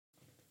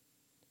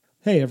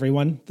Hey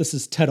everyone, this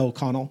is Ted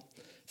O'Connell.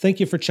 Thank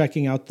you for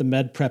checking out the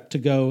MedPrep to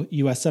Go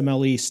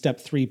USMLE Step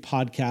 3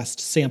 podcast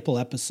sample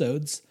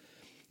episodes.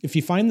 If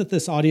you find that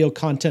this audio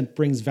content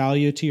brings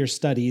value to your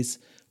studies,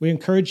 we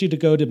encourage you to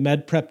go to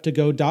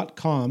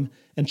medprep2go.com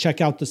and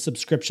check out the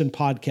subscription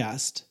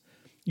podcast.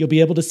 You'll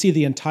be able to see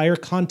the entire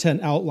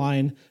content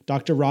outline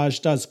Dr.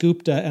 Raj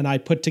Dasgupta and I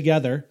put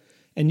together,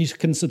 and you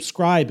can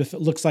subscribe if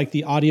it looks like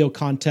the audio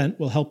content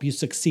will help you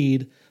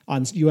succeed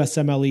on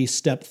USMLE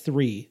Step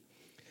 3.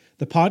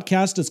 The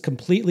podcast is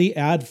completely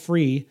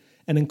ad-free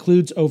and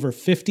includes over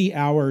 50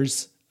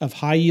 hours of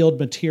high-yield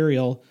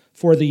material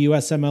for the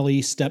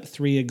USMLE Step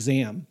 3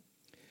 exam.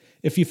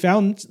 If you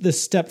found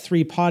this Step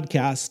 3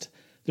 podcast,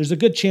 there's a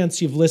good chance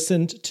you've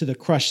listened to the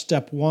Crush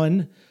Step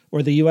 1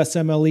 or the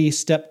USMLE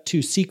Step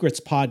 2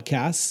 Secrets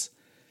podcasts,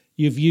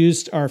 you've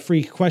used our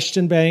free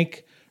question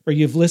bank, or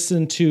you've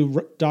listened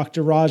to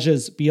Dr.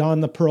 Raj's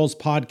Beyond the Pearls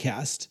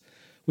podcast.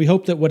 We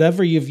hope that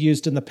whatever you've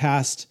used in the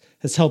past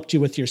has helped you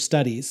with your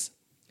studies.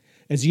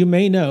 As you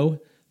may know,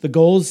 the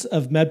goals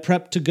of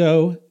MedPrep to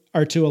Go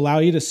are to allow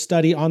you to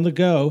study on the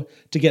go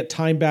to get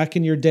time back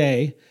in your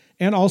day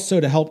and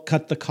also to help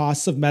cut the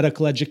costs of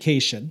medical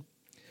education.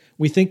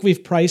 We think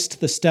we've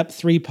priced the Step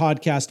 3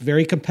 podcast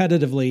very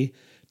competitively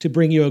to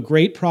bring you a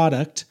great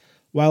product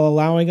while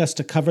allowing us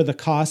to cover the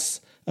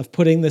costs of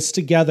putting this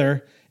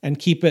together and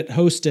keep it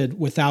hosted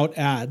without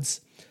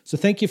ads. So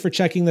thank you for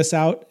checking this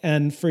out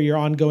and for your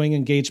ongoing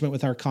engagement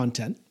with our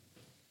content.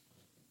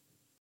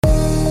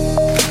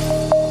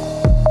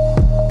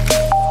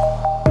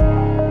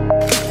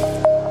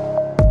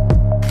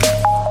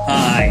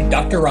 Hi,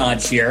 Dr.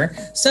 Raj here.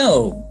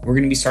 So we're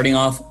going to be starting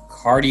off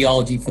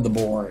cardiology for the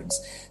boards.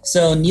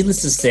 So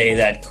needless to say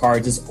that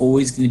cards is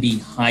always going to be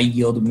high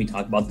yield when we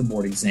talk about the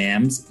board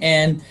exams.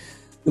 And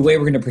the way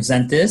we're going to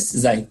present this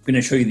is I'm going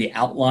to show you the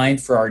outline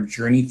for our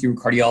journey through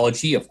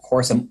cardiology. Of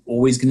course, I'm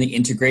always going to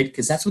integrate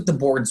because that's what the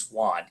boards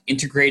want,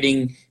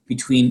 integrating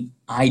between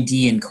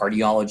ID and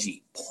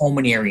cardiology,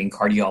 pulmonary and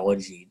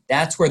cardiology.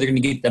 That's where they're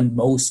going to get the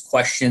most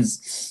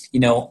questions,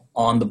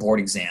 on the board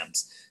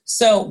exams.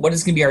 So what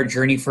is going to be our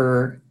journey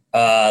for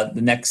the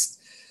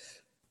next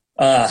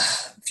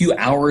few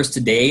hours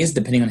to days,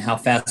 depending on how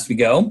fast we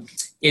go?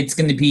 It's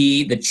going to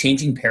be the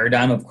changing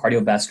paradigm of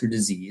cardiovascular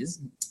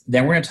disease.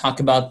 Then we're going to talk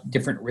about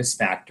different risk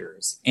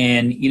factors.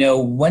 And,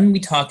 when we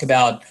talk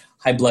about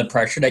high blood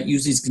pressure, that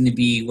usually is going to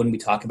be when we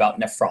talk about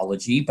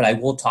nephrology, but I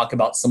will talk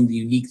about some of the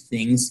unique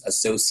things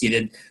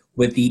associated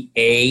with the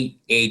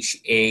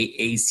AHA-ACC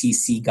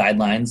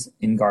guidelines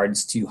in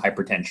regards to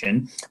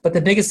hypertension. But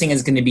the biggest thing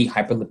is going to be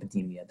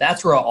hyperlipidemia.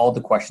 That's where all the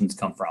questions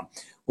come from.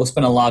 We'll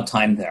spend a lot of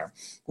time there.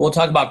 We'll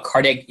talk about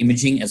cardiac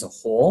imaging as a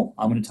whole.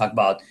 I'm going to talk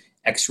about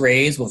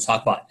X-rays. We'll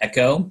talk about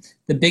echo.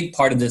 The big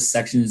part of this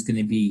section is going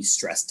to be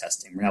stress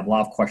testing. We're going to have a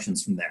lot of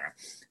questions from there.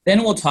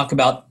 Then we'll talk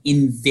about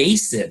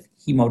invasive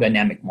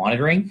hemodynamic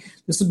monitoring.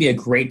 This will be a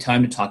great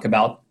time to talk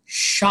about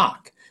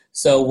shock.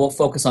 So we'll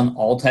focus on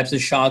all types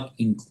of shock,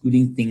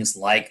 including things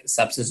like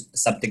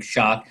septic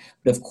shock.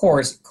 But of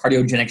course,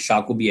 cardiogenic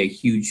shock will be a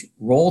huge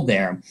role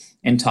there,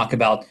 and talk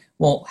about,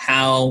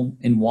 how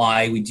and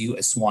why we do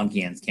a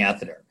Swan-Ganz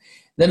catheter.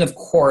 Then, of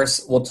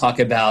course, we'll talk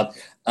about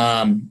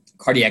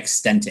cardiac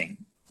stenting.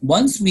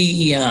 Once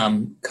we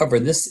cover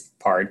this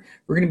part,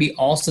 we're going to be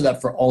all set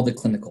up for all the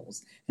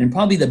clinicals. And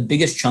probably the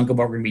biggest chunk of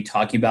what we're going to be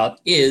talking about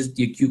is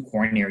the acute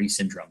coronary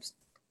syndromes.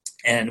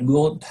 And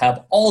we'll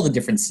have all the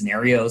different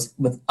scenarios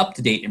with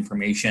up-to-date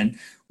information.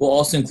 We'll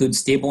also include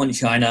stable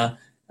angina.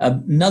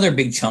 Another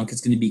big chunk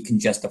is going to be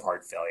congestive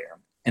heart failure.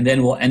 And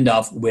then we'll end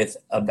off with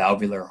a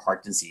valvular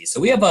heart disease. So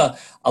we have a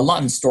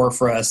lot in store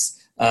for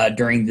us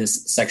during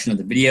this section of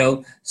the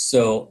video.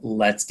 So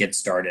let's get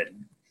started.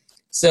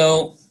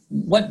 So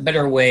what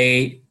better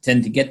way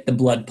than to get the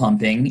blood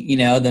pumping,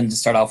 than to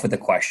start off with a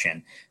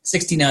question.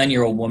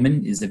 69-year-old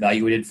woman is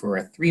evaluated for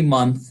a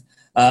 3-month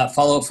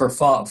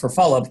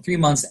follow-up 3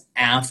 months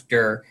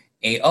after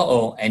a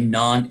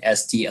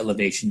non-ST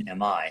elevation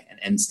MI, an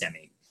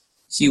NSTEMI.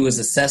 She was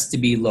assessed to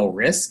be low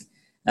risk.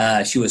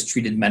 She was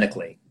treated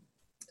medically.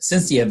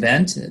 Since the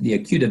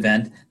acute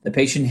event, the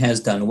patient has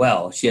done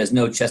well. She has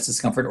no chest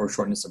discomfort or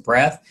shortness of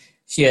breath.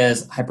 She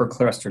has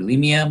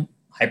hypercholesterolemia,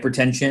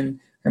 hypertension.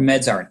 Her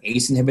meds are an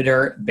ACE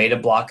inhibitor, beta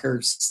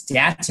blocker,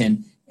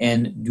 statin,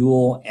 and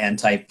dual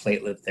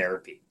antiplatelet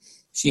therapy.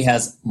 She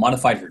has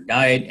modified her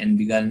diet and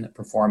begun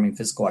performing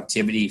physical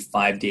activity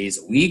 5 days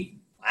a week.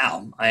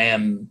 Wow, I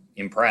am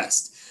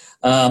impressed.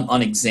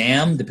 On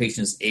exam, the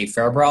patient is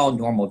afebrile,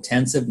 normal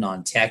tensive,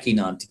 non-tachy,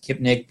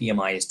 non-tachypnic,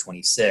 BMI is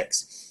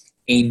 26.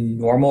 A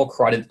normal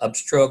carotid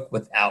upstroke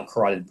without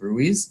carotid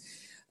bruits.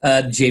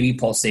 JV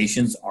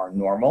pulsations are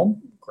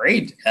normal.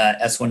 Great.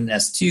 S1 and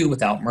S2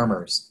 without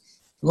murmurs.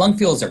 Lung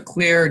fields are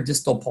clear,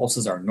 distal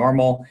pulses are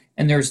normal,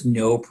 and there's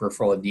no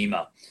peripheral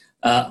edema.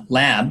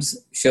 Labs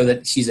show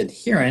that she's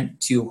adherent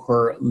to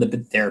her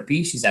lipid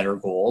therapy. She's at her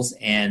goals,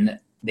 and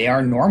they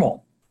are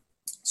normal.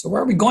 So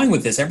where are we going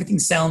with this? Everything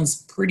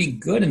sounds pretty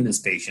good in this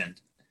patient.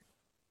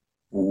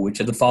 Which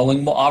of the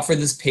following will offer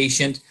this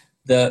patient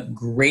the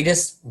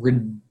greatest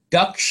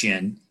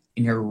reduction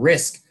in her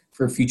risk for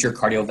for future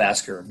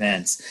cardiovascular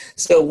events.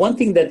 So one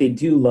thing that they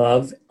do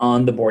love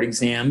on the board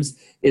exams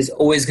is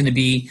always going to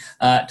be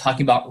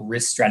talking about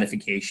risk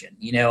stratification.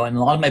 And a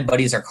lot of my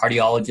buddies are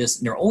cardiologists,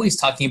 and they're always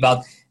talking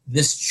about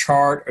this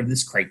chart or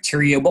this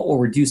criteria, what will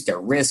reduce their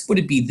risk? Would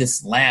it be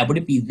this lab? Would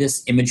it be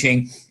this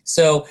imaging?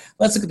 So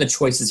let's look at the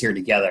choices here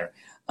together.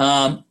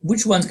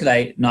 Which ones could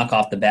I knock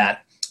off the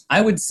bat? I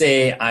would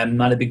say I'm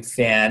not a big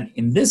fan,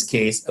 in this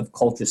case, of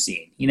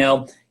colchicine.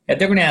 If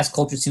they're going to ask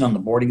colchicine on the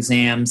board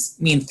exams,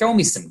 throw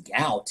me some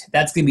gout.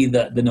 That's going to be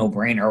the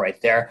no-brainer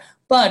right there.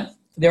 But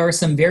there are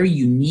some very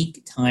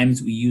unique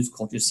times we use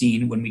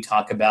colchicine when we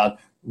talk about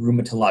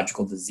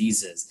rheumatological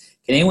diseases.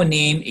 Can anyone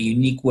name a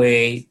unique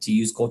way to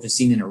use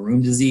colchicine in a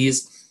rheum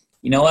disease?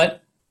 You know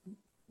what?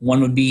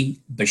 One would be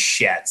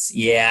Behçet's.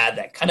 Yeah,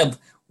 that kind of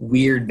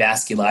weird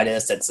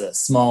vasculitis. That's a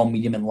small,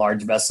 medium, and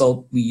large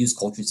vessel. We use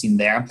colchicine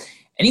there.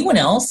 Anyone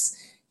else?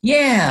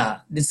 Yeah.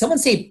 Did someone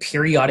say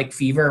periodic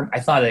fever?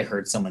 I thought I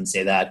heard someone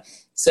say that.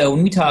 So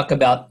when we talk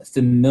about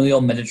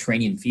familial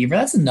Mediterranean fever,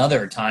 that's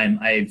another time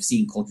I've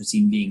seen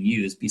colchicine being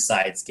used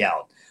besides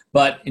gout.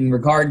 But in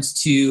regards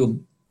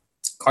to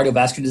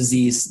cardiovascular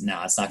disease,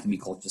 no, it's not going to be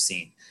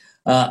colchicine.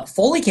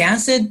 Folic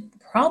acid,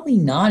 probably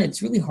not.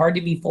 It's really hard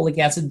to be folic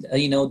acid,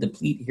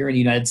 deplete here in the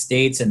United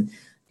States. And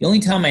the only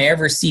time I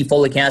ever see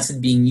folic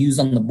acid being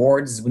used on the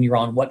boards is when you're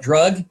on what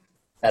drug?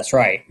 That's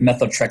right,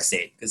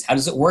 methotrexate. Because how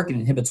does it work? It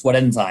inhibits what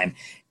enzyme?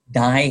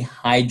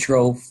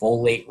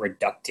 Dihydrofolate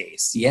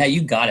reductase. Yeah,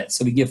 you got it.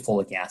 So we give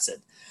folic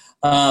acid.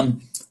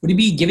 Would it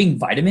be giving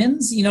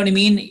vitamins? You know what I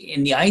mean?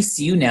 In the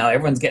ICU now,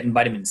 everyone's getting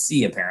vitamin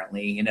C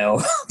apparently,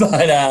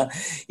 But,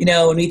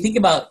 when we think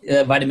about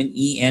vitamin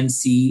E and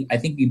C, I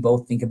think we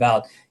both think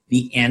about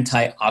the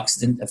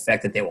antioxidant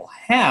effect that they will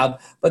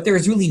have, but there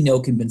is really no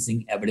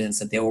convincing evidence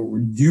that they will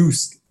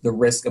reduce the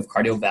risk of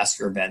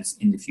cardiovascular events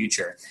in the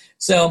future.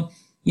 So,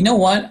 you know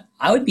what?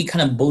 I would be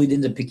kind of bullied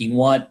into picking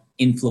what?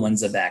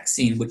 Influenza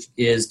vaccine, which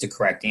is the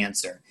correct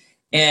answer.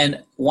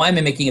 And why am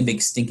I making a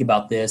big stink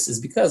about this is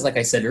because, like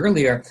I said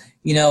earlier,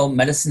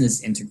 medicine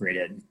is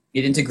integrated.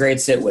 It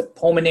integrates it with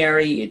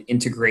pulmonary. It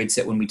integrates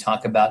it when we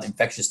talk about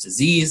infectious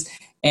disease.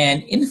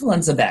 And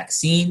influenza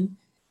vaccine,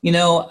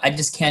 I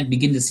just can't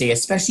begin to say,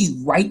 especially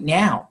right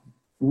now,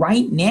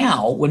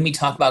 when we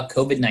talk about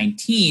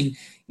COVID-19,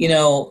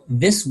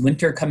 this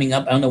winter coming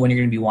up, I don't know when you're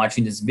going to be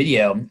watching this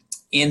video,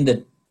 in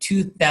the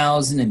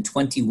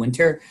 2020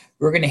 winter,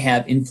 we're going to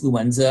have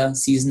influenza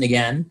season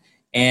again.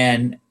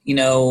 And,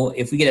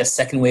 if we get a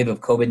second wave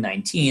of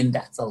COVID-19,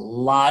 that's a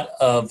lot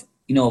of,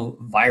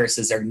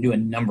 viruses that are going to do a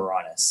number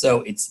on us.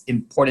 So it's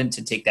important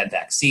to take that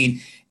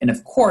vaccine. And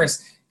of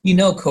course,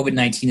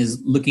 COVID-19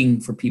 is looking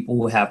for people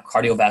who have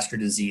cardiovascular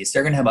disease.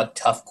 They're going to have a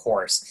tough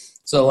course.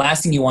 So the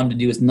last thing you want to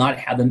do is not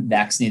have them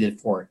vaccinated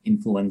for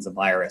influenza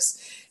virus.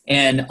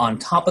 And on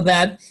top of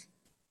that,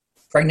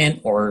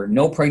 pregnant or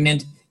no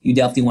pregnant, you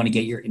definitely want to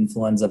get your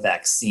influenza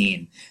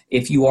vaccine.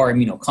 If you are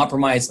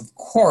immunocompromised, of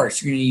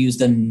course, you're going to use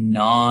the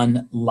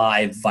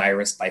non-live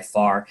virus by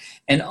far.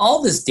 And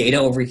all this data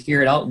over here,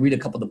 and I'll read a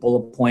couple of the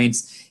bullet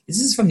points. This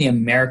is from the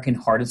American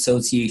Heart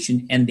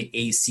Association and the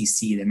ACC,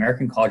 the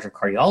American College of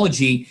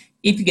Cardiology.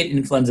 If you get an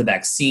influenza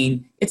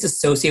vaccine, it's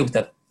associated with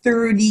a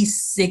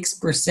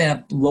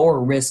 36% lower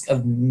risk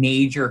of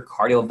major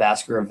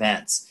cardiovascular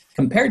events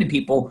compared to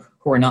people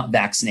who are not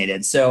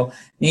vaccinated. So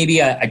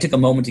maybe I took a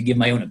moment to give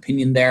my own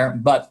opinion there,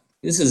 but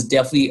this is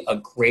definitely a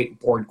great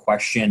board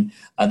question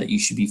that you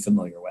should be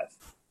familiar with.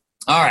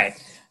 All right,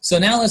 so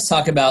now let's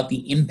talk about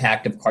the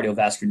impact of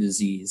cardiovascular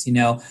disease.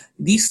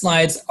 These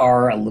slides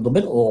are a little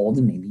bit old,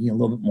 and maybe a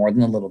little bit more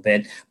than a little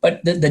bit,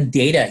 but the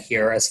data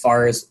here as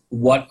far as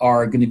what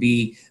are going to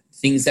be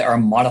things that are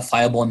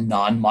modifiable and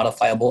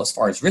non-modifiable as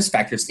far as risk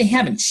factors, they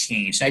haven't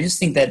changed. I just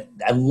think that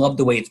I love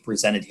the way it's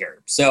presented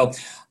here. So,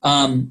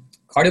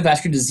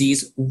 cardiovascular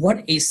disease,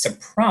 what a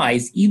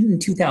surprise, even in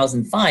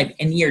 2005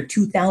 and year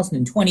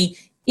 2020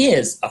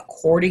 is,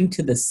 according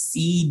to the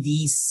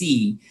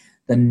CDC,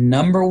 the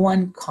number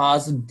one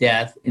cause of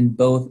death in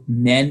both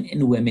men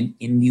and women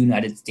in the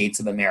United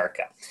States of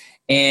America.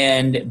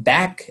 And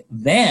back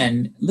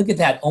then, look at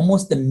that,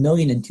 almost 1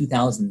 million in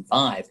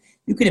 2005.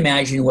 You can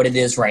imagine what it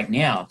is right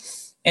now.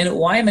 And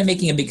why am I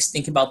making a big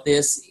stink about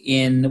this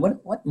in,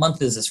 what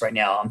month is this right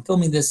now? I'm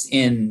filming this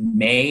in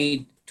May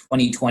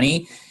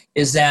 2020.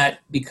 Is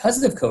that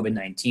because of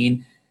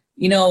COVID-19,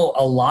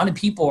 a lot of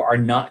people are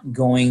not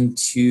going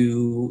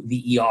to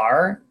the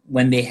ER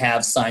when they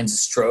have signs of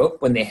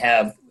stroke, when they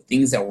have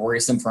things that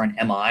worrisome for an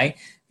MI,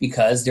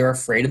 because they're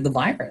afraid of the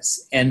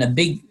virus. And a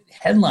big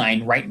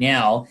headline right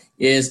now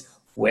is,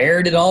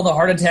 where did all the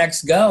heart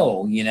attacks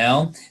go?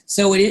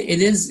 So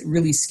it is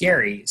really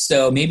scary.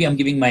 So maybe I'm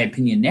giving my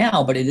opinion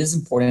now, but it is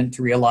important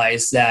to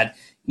realize that,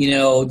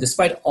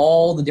 despite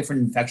all the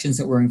different infections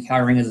that we're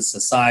encountering as a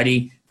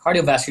society,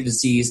 cardiovascular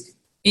disease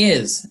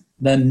is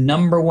the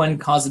number one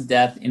cause of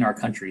death in our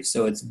country.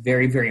 So it's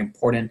very, very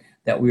important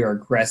that we are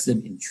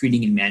aggressive in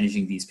treating and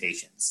managing these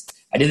patients.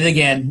 I did it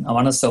again. I'm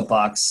on a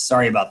soapbox.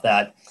 Sorry about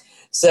that.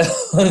 So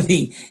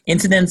the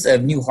incidence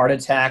of new heart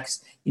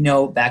attacks,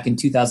 back in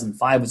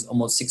 2005 was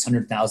almost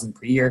 600,000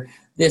 per year.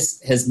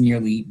 This has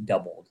nearly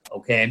doubled,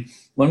 okay?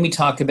 When we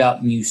talk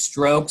about new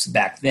strokes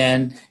back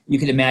then, you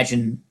could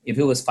imagine if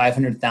it was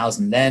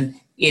 500,000 then,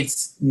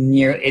 it's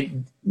nearly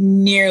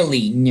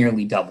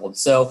doubled.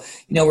 So,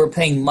 we're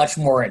paying much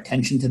more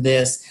attention to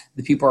this.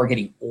 The people are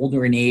getting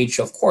older in age,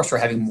 so of course we're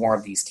having more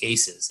of these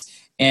cases.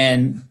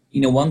 And,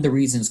 one of the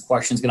reasons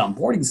questions get on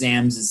board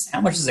exams is how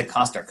much does it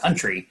cost our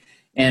country?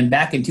 And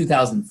back in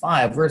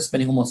 2005, we're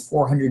spending almost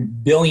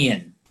 400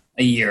 billion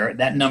a year.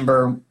 That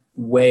number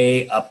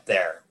way up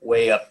there.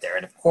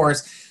 And of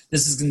course,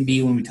 this is going to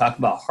be when we talk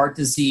about heart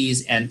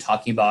disease and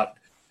talking about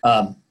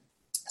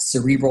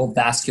cerebral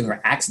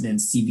vascular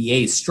accidents,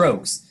 CVA,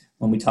 strokes,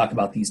 when we talk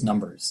about these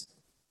numbers.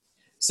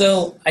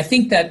 So I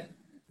take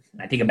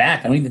it back.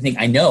 I don't even think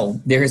I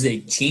know. There is a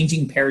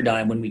changing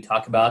paradigm when we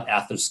talk about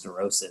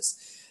atherosclerosis.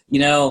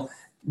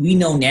 We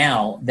know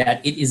now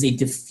that it is a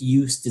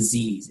diffuse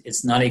disease.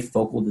 It's not a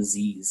focal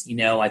disease.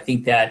 I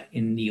think that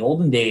in the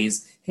olden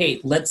days, hey,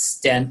 let's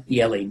stent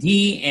the LAD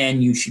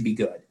and you should be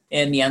good.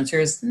 And the answer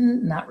is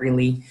not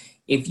really.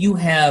 If you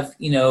have,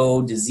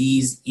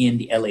 disease in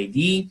the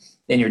LAD,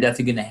 then you're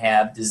definitely going to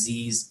have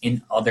disease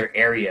in other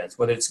areas,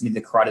 whether it's going to be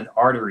the carotid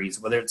arteries,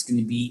 whether it's going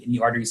to be in the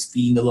arteries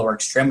feeding the lower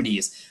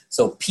extremities.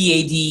 So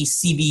PAD,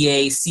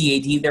 CVA,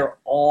 CAD, they're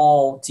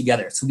all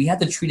together. So we have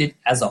to treat it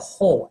as a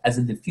whole, as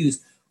a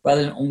diffuse,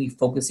 rather than only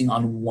focusing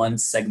on one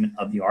segment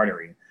of the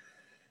artery.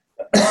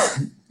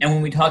 And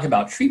when we talk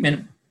about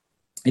treatment,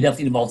 it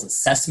definitely involves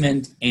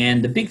assessment.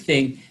 And the big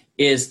thing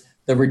is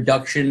the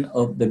reduction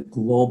of the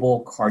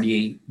global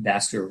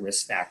cardiovascular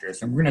risk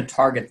factors. And we're going to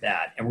target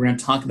that, and we're going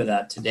to talk about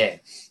that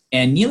today.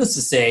 And needless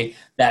to say,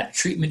 that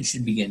treatment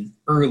should begin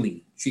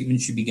early.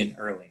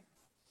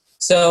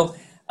 So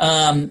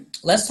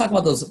let's talk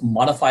about those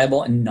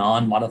modifiable and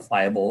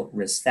non-modifiable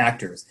risk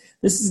factors.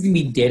 This is going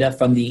to be data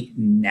from the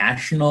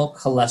National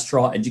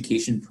Cholesterol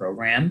Education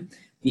Program,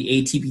 the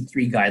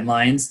ATP3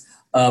 guidelines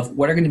of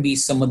what are going to be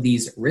some of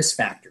these risk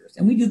factors.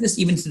 And we do this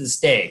even to this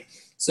day.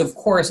 So of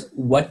course,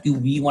 what do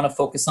we want to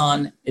focus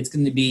on? It's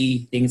going to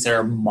be things that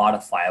are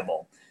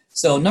modifiable.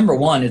 So number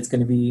one, it's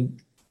going to be,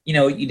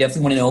 you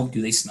definitely want to know,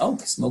 do they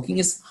smoke? Smoking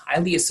is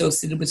highly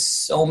associated with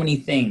so many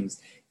things.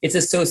 It's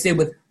associated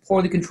with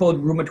poorly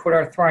controlled rheumatoid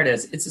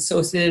arthritis. It's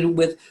associated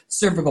with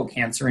cervical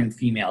cancer in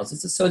females.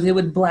 It's associated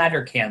with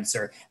bladder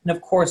cancer. And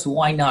of course,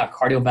 why not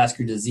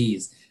cardiovascular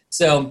disease?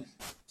 So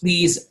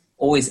please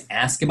always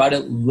ask about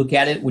it, look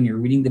at it when you're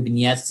reading the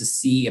vignettes to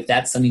see if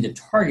that's something to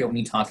target when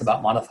you talk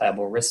about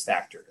modifiable risk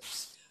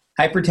factors.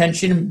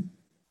 Hypertension,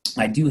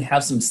 I do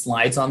have some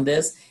slides on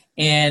this.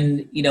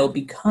 And,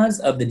 because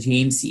of the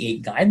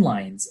JNC8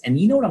 guidelines, and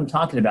you know what I'm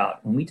talking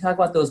about, when we talk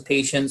about those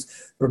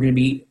patients who are going to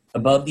be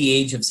above the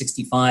age of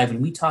 65,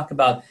 and we talk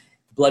about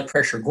blood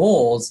pressure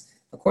goals,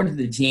 according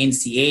to the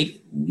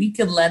JNC8, we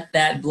could let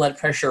that blood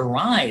pressure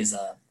rise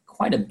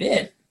quite a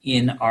bit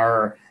in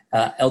our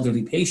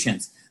elderly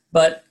patients.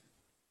 But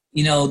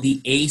the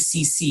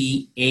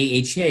ACC,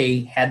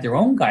 AHA had their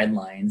own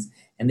guidelines,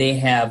 and they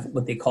have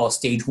what they call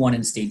stage 1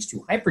 and stage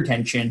 2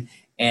 hypertension,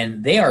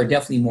 and they are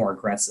definitely more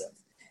aggressive.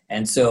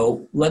 And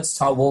so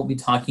we'll be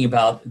talking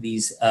about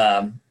these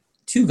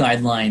two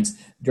guidelines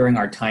during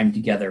our time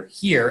together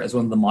here as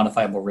one of the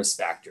modifiable risk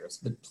factors.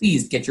 But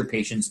please get your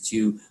patients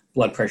to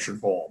blood pressure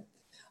goal.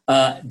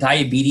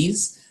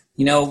 Diabetes,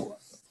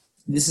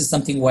 this is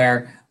something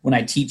where when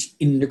I teach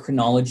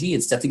endocrinology,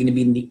 it's definitely going to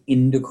be in the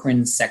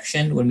endocrine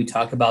section when we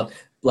talk about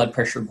blood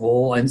pressure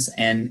goals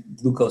and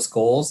glucose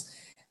goals.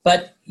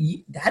 But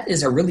that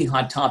is a really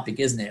hot topic,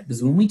 isn't it?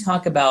 Because when we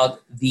talk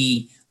about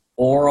the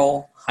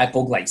oral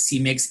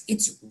hypoglycemics,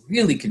 it's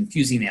really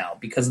confusing now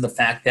because of the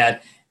fact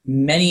that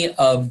many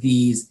of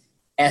these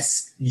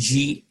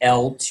SGLT2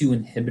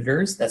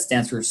 inhibitors, that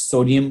stands for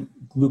sodium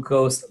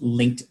glucose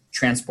linked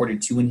transporter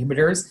 2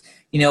 inhibitors,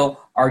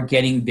 are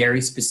getting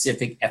very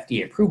specific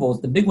FDA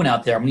approvals. The big one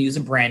out there, I'm going to use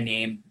a brand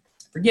name,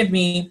 forgive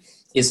me,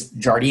 is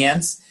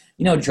Jardiance.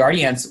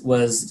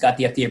 Jardiance got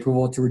the FDA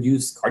approval to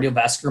reduce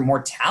cardiovascular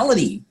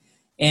mortality.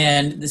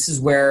 And this is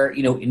where,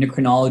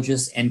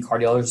 endocrinologists and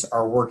cardiologists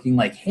are working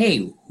like,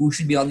 hey, who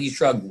should be on these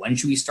drugs? When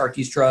should we start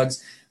these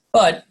drugs?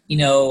 But,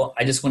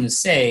 I just want to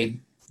say,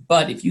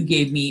 but if you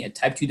gave me a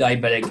type 2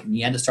 diabetic and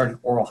you had to start an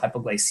oral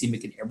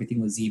hypoglycemic and everything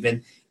was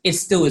even, it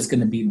still is going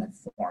to be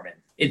metformin.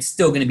 It's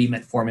still going to be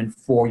metformin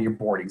for your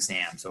board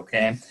exams,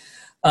 okay?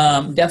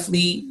 Definitely,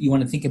 you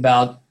want to think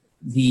about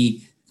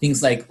the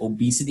things like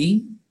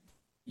obesity.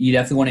 You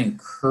definitely want to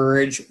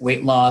encourage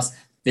weight loss,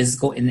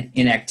 physical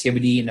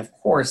inactivity, and of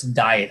course,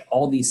 diet.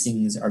 All these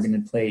things are going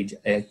to play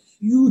a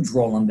huge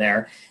role in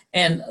there.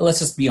 And let's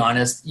just be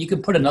honest, you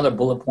could put another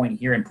bullet point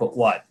here and put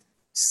what?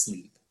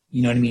 Sleep.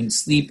 You know what I mean?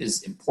 Sleep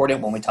is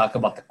important when we talk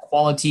about the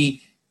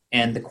quality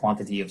and the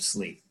quantity of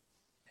sleep.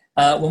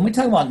 When we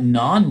talk about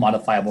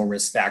non-modifiable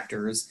risk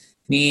factors,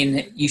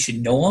 you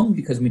should know them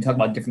because when we talk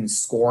about different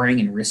scoring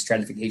and risk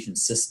stratification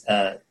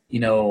systems,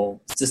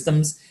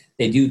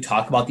 they do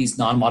talk about these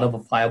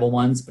non-modifiable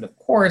ones, but of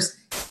course,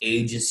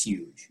 age is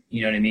huge.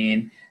 You know what I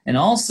mean? and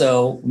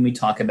also when we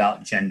talk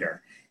about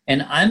gender.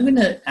 And I'm going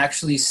to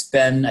actually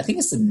spend, I think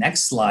it's the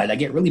next slide, I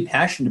get really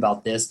passionate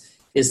about this,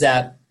 is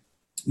that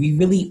we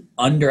really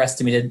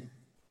underestimated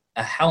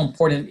how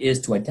important it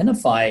is to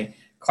identify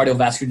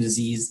cardiovascular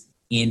disease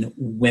in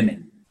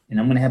women. And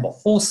I'm going to have a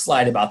whole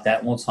slide about that,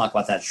 and we'll talk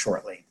about that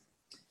shortly.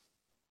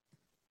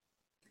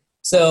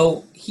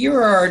 So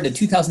here are the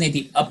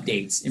 2018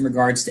 updates in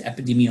regards to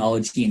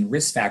epidemiology and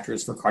risk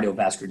factors for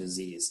cardiovascular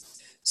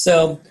disease.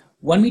 So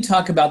when we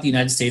talk about the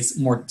United States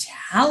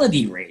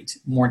mortality rate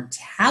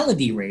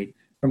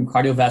from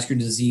cardiovascular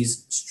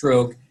disease,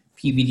 stroke,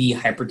 PVD,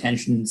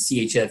 hypertension,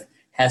 CHF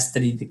has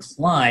steadily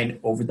declined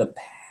over the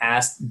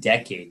past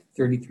decade,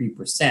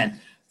 33%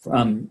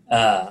 from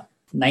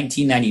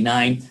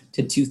 1999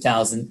 to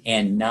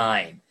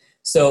 2009.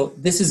 So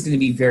this is going to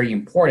be very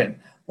important.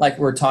 Like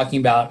we're talking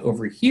about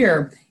over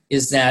here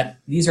is that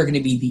these are going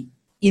to be the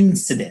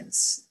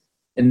incidence,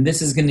 and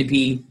this is going to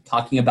be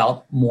talking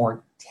about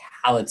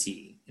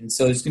mortality. And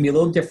so there's going to be a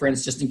little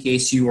difference just in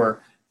case you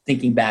are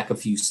thinking back a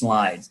few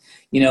slides.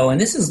 And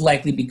this is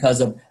likely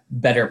because of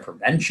better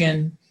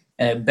prevention,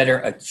 better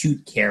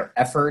acute care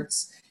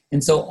efforts.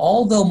 And so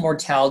although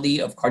mortality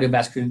of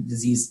cardiovascular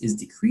disease is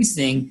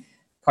decreasing,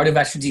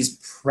 cardiovascular disease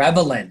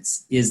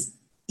prevalence is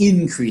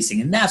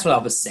increasing. And that's what I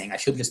was saying. I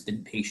should have just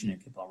been patient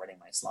and kept on reading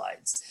my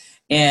slides.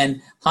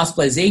 And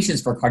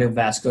hospitalizations for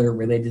cardiovascular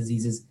related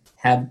diseases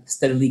have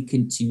steadily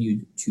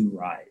continued to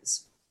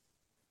rise.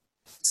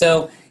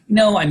 So,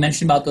 I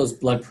mentioned about those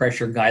blood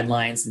pressure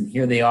guidelines, and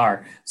here they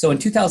are. So in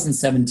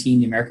 2017,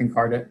 the American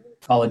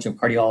College of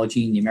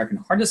Cardiology and the American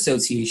Heart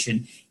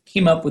Association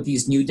came up with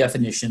these new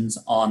definitions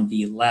on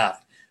the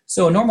left.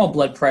 So a normal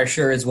blood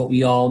pressure is what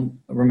we all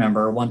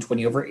remember,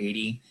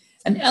 120/80.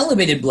 An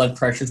elevated blood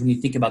pressure is when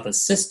you think about the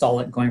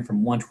systolic going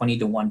from 120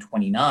 to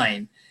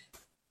 129.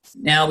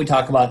 Now we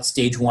talk about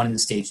stage 1 and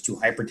stage 2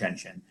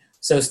 hypertension.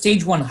 So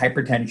stage 1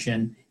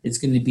 hypertension is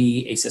going to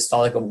be a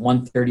systolic of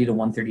 130 to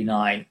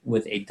 139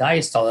 with a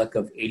diastolic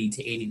of 80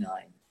 to 89.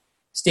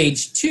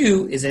 Stage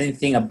 2 is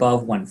anything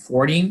above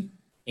 140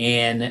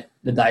 and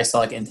the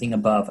diastolic anything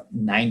above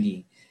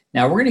 90.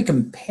 Now we're going to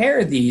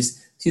compare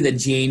these to the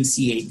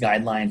JNC8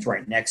 guidelines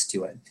right next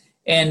to it.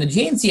 And the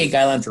JNC8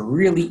 guidelines are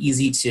really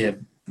easy to,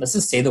 let's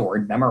just say the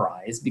word,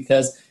 memorize,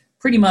 because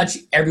pretty much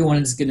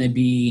everyone is going to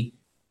be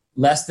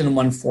less than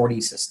 140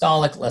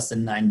 systolic, less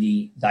than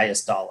 90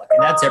 diastolic.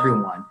 And that's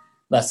everyone.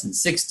 Less than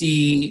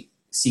 60,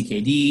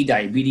 CKD,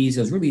 diabetes.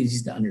 So it's really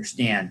easy to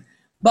understand.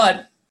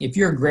 But if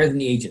you're greater than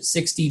the age of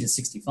 60 to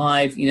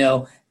 65,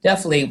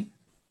 definitely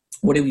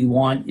what we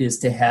want is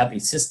to have a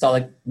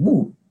systolic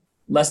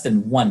less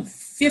than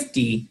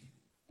 150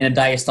 and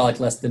a diastolic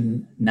less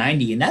than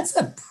 90. And that's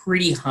a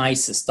pretty high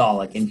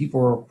systolic. And people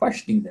were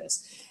questioning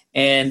this.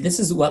 And this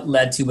is what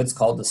led to what's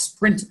called the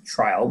SPRINT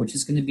trial, which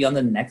is going to be on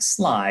the next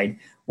slide,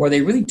 where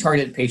they really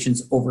targeted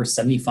patients over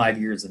 75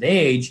 years of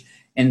age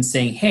and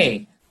saying,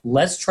 hey,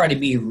 let's try to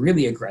be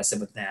really aggressive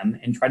with them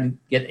and try to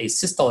get a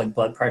systolic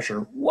blood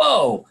pressure,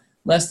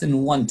 less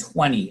than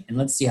 120, and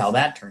let's see how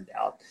that turned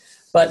out.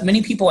 But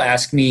many people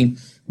ask me,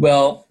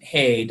 well,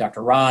 hey,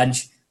 Dr.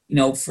 Raj,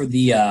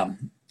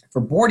 for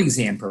board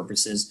exam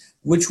purposes,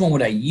 which one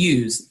would I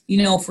use?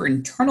 For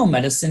internal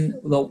medicine,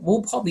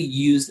 we'll probably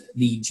use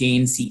the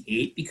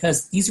JNC8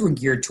 because these were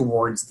geared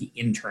towards the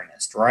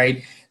internist,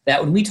 right?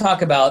 That when we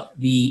talk about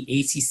the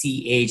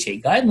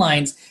ACC/AHA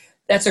guidelines,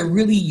 that's a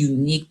really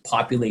unique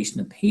population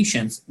of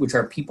patients, which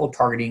are people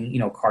targeting,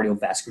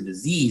 cardiovascular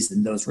disease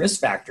and those risk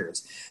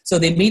factors. So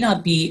they may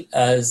not be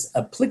as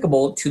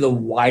applicable to the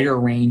wider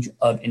range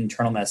of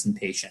internal medicine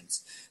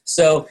patients.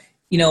 So,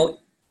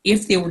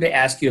 if they were to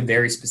ask you a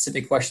very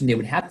specific question, they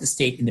would have to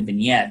state in the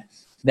vignette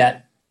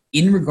that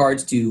in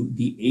regards to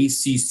the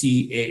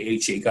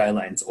ACC/AHA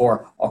guidelines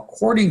or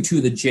according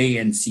to the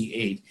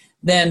JNC8,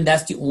 then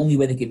that's the only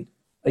way they could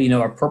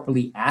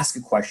appropriately ask a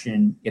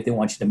question if they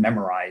want you to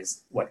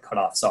memorize what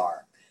cutoffs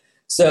are.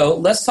 So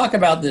let's talk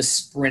about this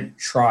SPRINT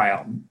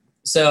trial.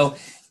 So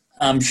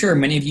I'm sure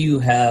many of you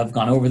have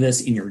gone over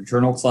this in your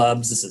journal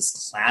clubs. This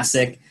is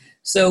classic.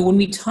 So when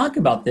we talk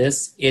about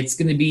this, it's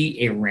going to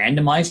be a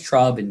randomized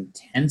trial of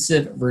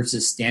intensive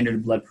versus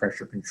standard blood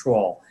pressure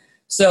control.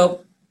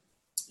 So,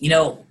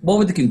 what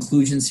were the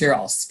conclusions here?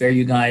 I'll spare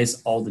you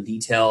guys all the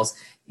details.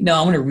 I'm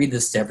going to read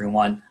this to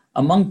everyone.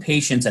 Among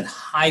patients at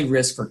high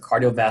risk for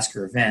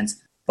cardiovascular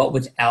events, but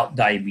without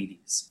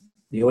diabetes.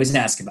 They always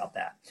ask about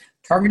that.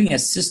 Targeting a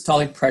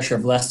systolic pressure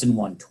of less than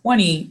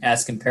 120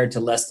 as compared to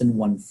less than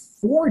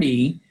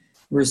 140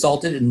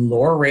 resulted in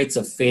lower rates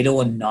of fatal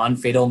and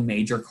non-fatal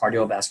major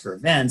cardiovascular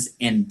events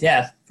and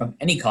death from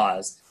any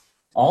cause,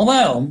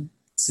 although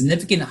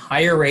significant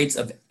higher rates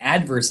of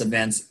adverse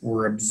events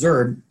were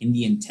observed in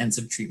the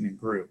intensive treatment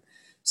group.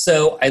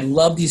 So I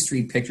love these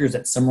three pictures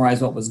that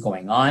summarize what was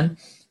going on.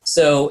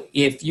 So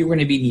if you were going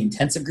to be in the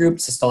intensive group,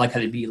 systolic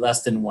had to be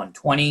less than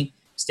 120,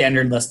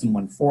 standard less than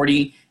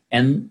 140,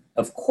 and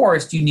of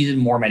course you needed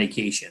more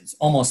medications,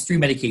 almost 3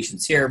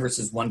 medications here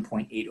versus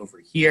 1.8 over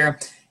here.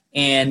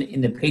 And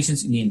in the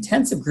patients in the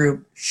intensive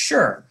group,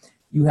 sure,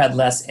 you had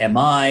less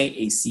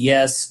MI,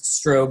 ACS,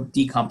 stroke,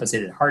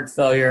 decompensated heart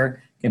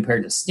failure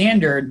compared to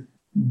standard.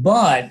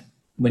 But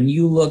when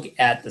you look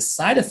at the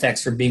side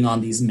effects for being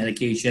on these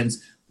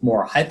medications,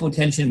 more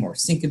hypotension, more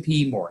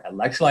syncope, more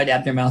electrolyte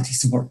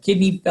abnormalities, more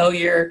kidney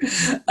failure,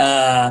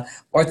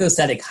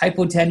 orthostatic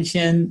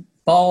hypotension,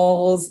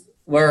 falls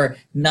were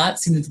not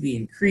significantly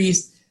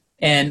increased,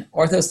 and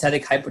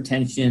orthostatic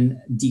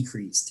hypotension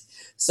decreased.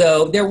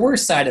 So there were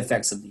side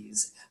effects of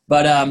these,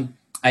 but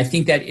I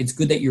think that it's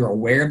good that you're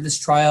aware of this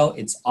trial.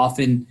 It's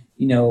often,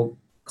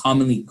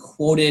 commonly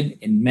quoted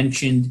and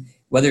mentioned,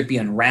 whether it be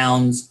on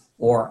rounds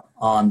or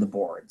on the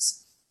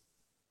boards.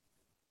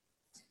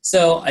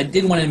 So I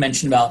did want to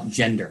mention about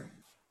gender.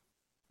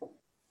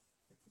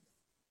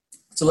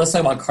 So let's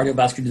talk about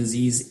cardiovascular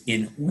disease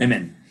in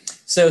women.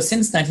 So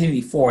since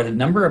 1984, the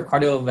number of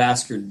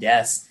cardiovascular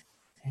deaths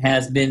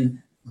has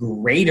been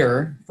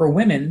greater for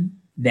women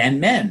than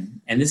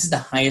men. And this is the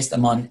highest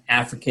among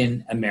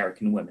African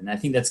American women. I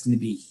think that's going to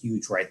be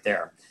huge right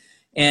there.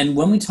 And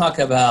when we talk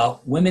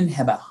about women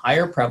have a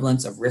higher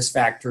prevalence of risk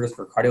factors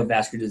for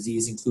cardiovascular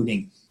disease,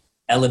 including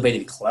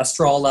elevated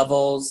cholesterol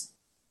levels,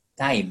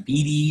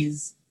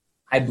 diabetes,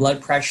 high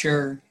blood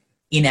pressure,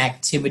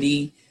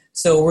 inactivity.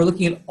 So we're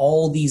looking at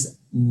all these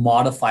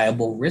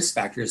modifiable risk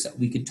factors that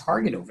we could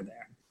target over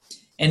there.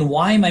 And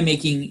why am I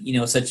making,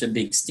 such a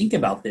big stink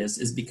about this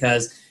is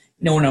because,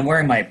 when I'm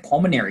wearing my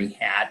pulmonary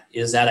hat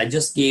is that I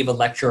just gave a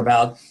lecture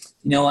about,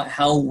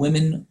 how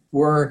women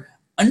were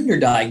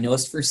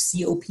underdiagnosed for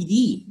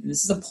COPD.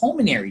 This is a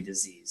pulmonary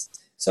disease.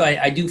 So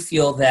I do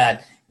feel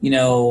that,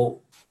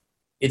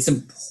 it's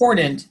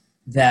important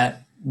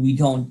that we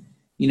don't,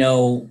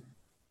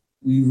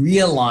 we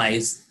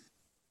realize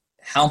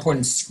how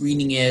important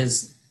screening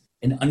is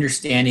and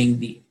understanding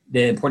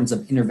the importance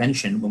of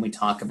intervention when we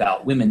talk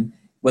about women,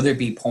 whether it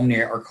be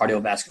pulmonary or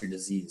cardiovascular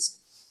disease.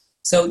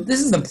 So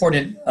this is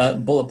important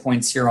bullet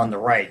points here on the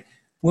right.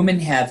 Women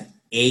have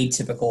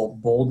atypical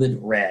bolded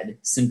red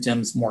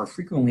symptoms more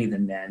frequently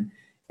than men.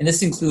 And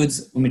this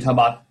includes when we talk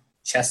about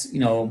chest,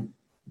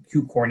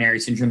 acute coronary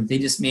syndrome, they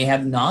just may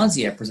have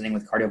nausea presenting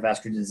with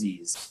cardiovascular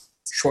disease,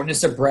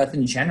 shortness of breath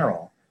in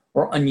general,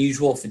 or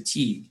unusual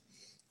fatigue.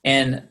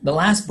 And the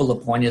last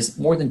bullet point is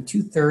more than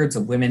 2/3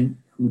 of women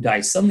who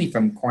die suddenly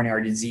from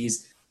coronary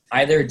disease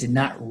either did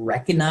not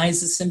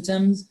recognize the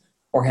symptoms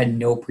or had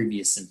no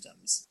previous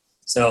symptoms.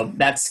 So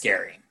that's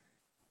scary.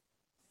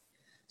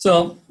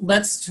 So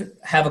let's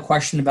have a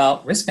question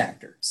about risk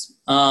factors.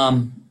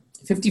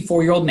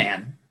 54-year-old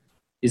man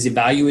is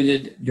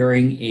evaluated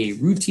during a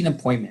routine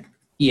appointment.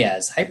 He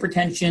has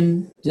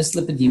hypertension,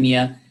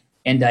 dyslipidemia,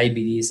 and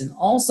diabetes, and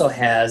also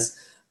has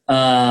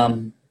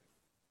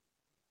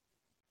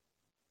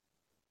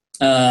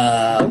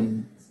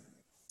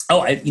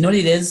you know what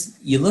it is?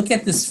 You look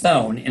at this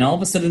phone, and all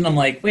of a sudden I'm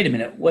like, wait a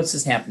minute, what's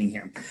this happening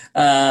here?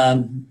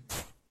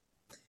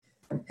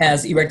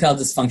 Has erectile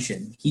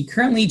dysfunction. He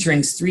currently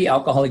drinks 3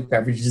 alcoholic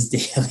beverages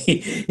daily.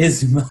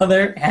 His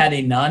mother had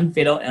a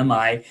non-fatal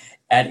MI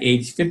at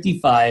age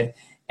 55,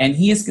 and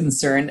he is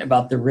concerned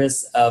about the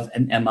risks of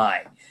an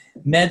MI.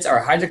 Meds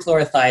are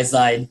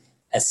hydrochlorothiazide,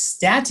 a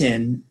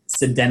statin,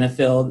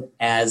 sildenafil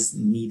as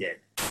needed.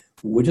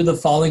 Which of the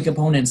following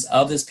components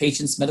of this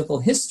patient's medical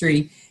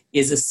history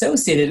is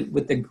associated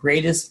with the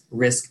greatest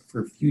risk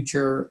for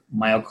future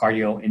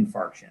myocardial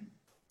infarction?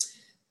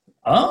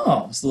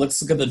 Oh, so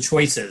let's look at the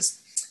choices.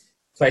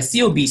 So I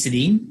see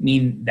obesity,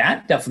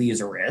 that definitely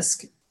is a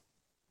risk.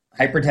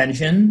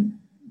 Hypertension,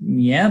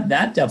 yeah,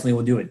 that definitely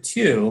will do it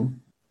too.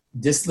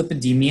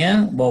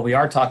 Dyslipidemia, well, we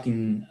are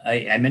talking,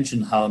 I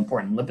mentioned how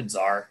important lipids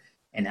are,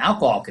 and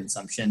alcohol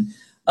consumption.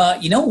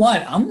 You know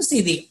what? I'm going to say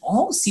they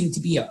all seem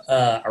to be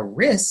a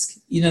risk,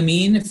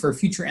 for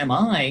future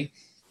MI.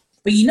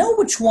 But you know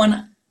which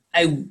one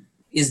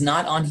is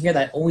not on here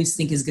that I always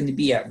think is going to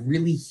be a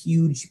really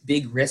huge,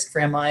 big risk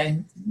for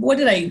MI? What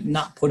did I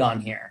not put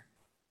on here?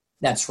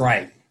 That's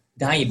right,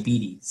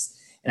 diabetes.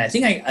 And I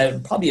think I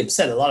would probably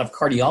upset a lot of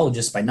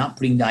cardiologists by not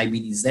putting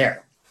diabetes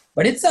there.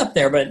 But it's up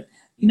there. But,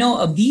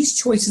 of these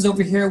choices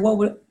over here, what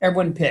would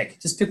everyone pick?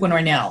 Just pick one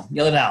right now.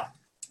 Yell it out.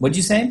 What'd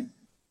you say?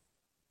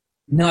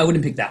 No, I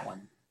wouldn't pick that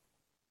one.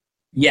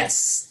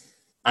 Yes,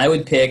 I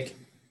would pick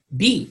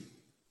B,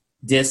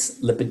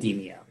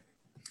 dyslipidemia.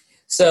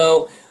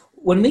 So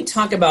when we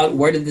talk about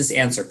where did this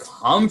answer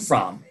come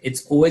from,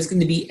 it's always going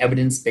to be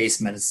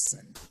evidence-based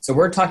medicine. So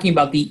we're talking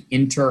about the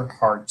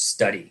INTER-HEART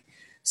study.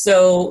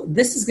 So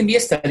this is going to be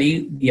a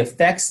study, the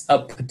effects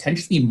of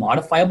potentially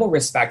modifiable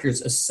risk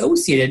factors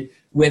associated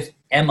with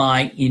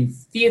MI in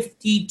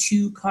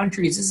 52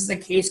 countries. This is a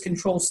case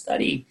control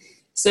study.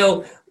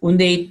 So when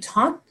they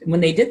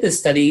did this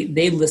study,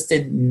 they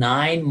listed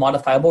 9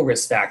 modifiable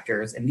risk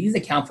factors, and these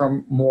account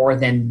for more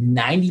than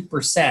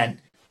 90%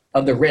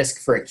 of the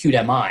risk for acute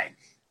MI.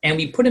 And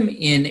we put them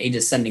in a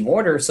descending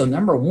order. So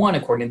number 1,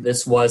 according to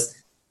this, was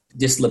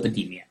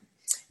dyslipidemia.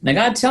 And I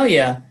got to tell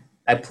you,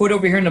 I put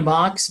over here in the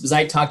box, because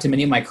I talked to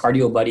many of my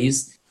cardio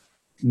buddies,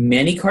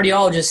 many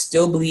cardiologists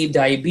still believe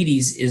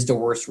diabetes is the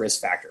worst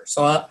risk factor.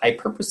 So I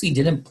purposely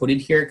didn't put it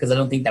here because I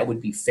don't think that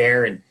would be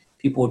fair and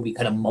people would be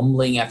kind of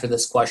mumbling after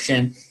this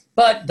question.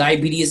 But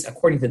diabetes,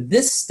 according to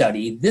this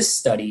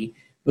study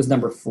was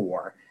number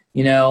 4.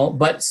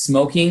 But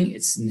smoking,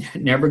 it's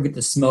never good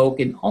to smoke,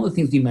 and all the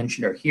things we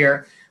mentioned are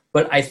here.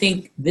 But I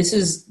think this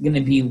is going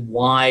to be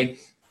why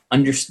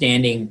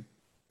understanding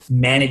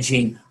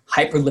managing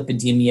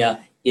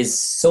hyperlipidemia is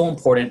so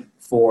important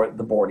for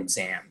the board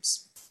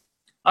exams.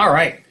 All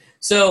right,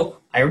 so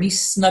I already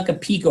snuck a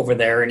peek over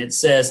there, and it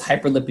says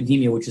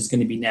hyperlipidemia, which is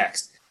going to be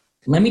next.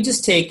 Let me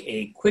just take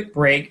a quick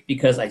break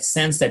because I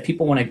sense that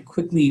people want to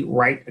quickly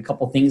write a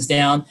couple things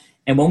down.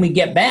 And when we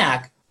get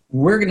back,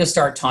 we're going to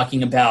start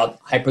talking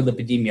about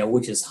hyperlipidemia,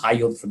 which is high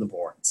yield for the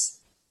boards.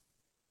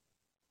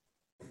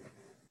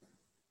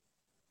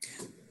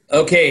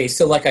 Okay,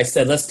 so like I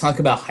said, let's talk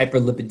about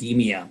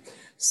hyperlipidemia.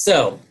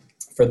 So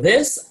for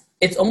this,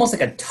 it's almost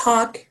like a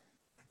talk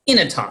in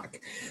a talk.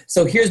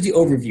 So here's the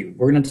overview.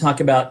 We're going to talk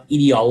about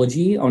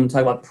etiology. I'm going to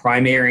talk about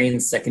primary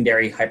and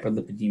secondary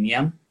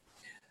hyperlipidemia.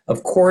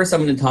 Of course,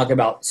 I'm going to talk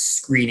about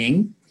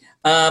screening.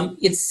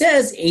 It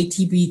says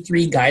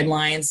ATP3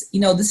 guidelines.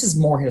 This is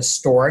more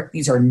historic.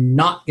 These are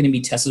not going to be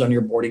tested on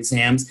your board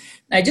exams.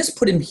 And I just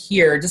put them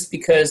here just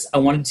because I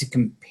wanted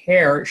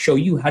to show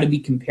you how do we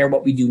compare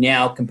what we do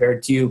now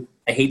compared to,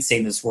 I hate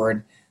saying this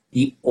word,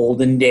 the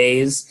olden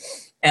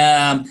days.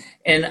 And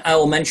I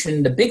will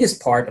mention the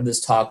biggest part of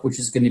this talk, which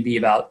is going to be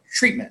about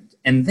treatment.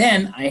 And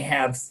then I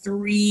have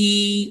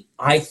 3,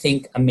 I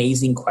think,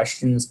 amazing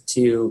questions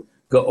to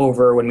go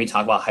over when we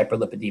talk about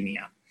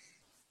hyperlipidemia.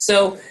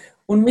 So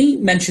when we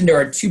mentioned there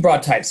are 2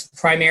 broad types,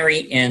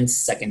 primary and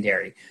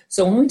secondary.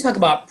 So when we talk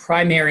about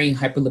primary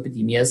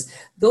hyperlipidemias,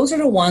 those are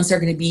the ones that are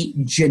going to be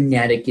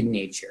genetic in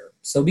nature.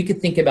 So we could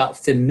think about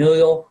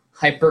familial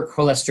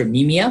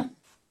hypercholesterolemia.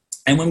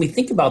 And when we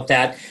think about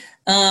that,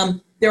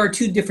 there are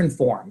 2 different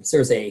forms.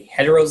 There's a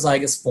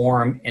heterozygous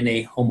form and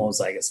a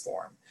homozygous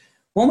form.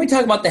 When we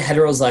talk about the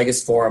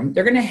heterozygous form,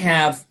 they're going to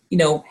have,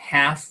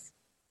 half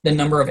the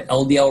number of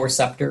LDL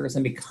receptors.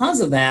 And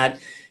because of that,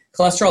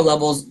 cholesterol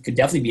levels could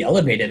definitely be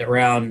elevated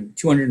around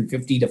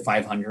 250 to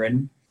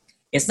 500.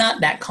 It's not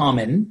that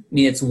common.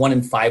 It's 1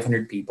 in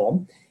 500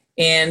 people.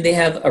 And they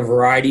have a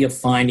variety of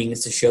findings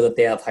to show that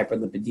they have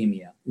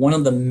hyperlipidemia. One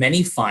of the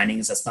many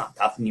findings that's not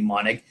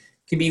pathognomonic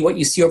could be what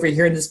you see over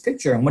here in this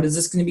picture. And what is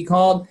this going to be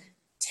called?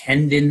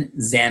 Tendon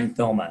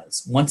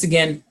xanthomas. Once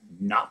again,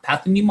 not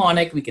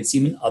pathognomonic. We can see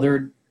them in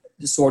other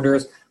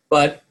disorders,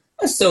 but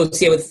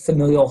associated with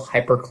familial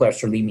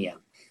hypercholesterolemia.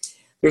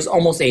 There's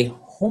almost a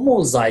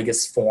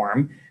homozygous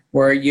form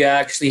where you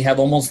actually have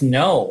almost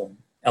no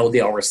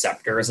LDL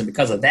receptors. And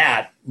because of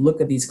that, look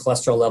at these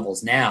cholesterol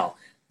levels now.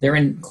 They're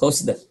in close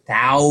to the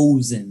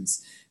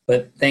thousands.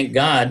 But thank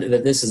God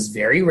that this is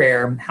very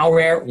rare. How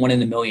rare? 1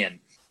 in a million.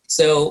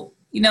 So,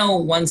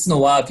 once in a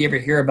while, if you ever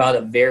hear about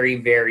a very,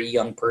 very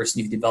young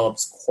person who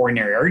develops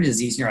coronary artery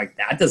disease, and you're like,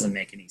 that doesn't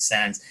make any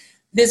sense.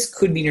 This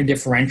could be in your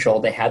differential.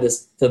 They have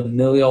this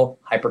familial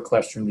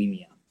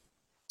hypercholesterolemia.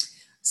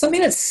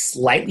 Something that's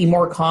slightly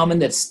more common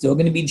that's still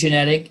going to be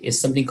genetic is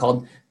something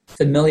called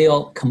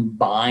familial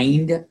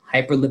combined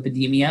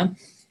hyperlipidemia.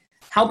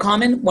 How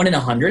common? 1 in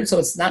 100, so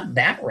it's not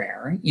that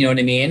rare, you know what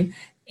I mean?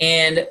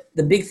 And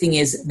the big thing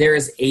is there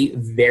is a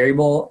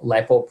variable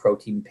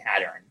lipoprotein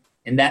pattern.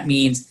 And that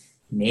means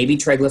maybe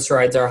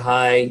triglycerides are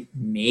high,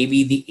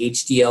 maybe the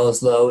HDL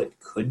is low, it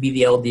could be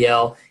the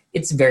LDL.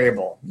 It's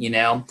variable,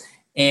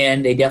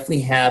 and they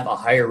definitely have a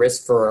higher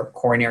risk for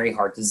coronary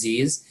heart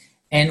disease.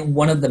 And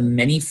one of the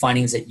many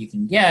findings that you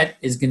can get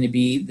is going to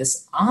be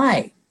this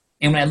eye.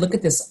 And when I look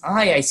at this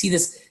eye, I see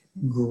this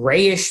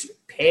grayish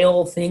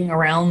pale thing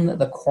around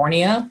the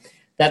cornea.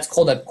 That's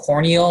called a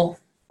corneal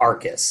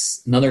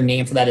arcus. Another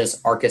name for that is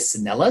arcus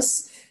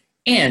senilis.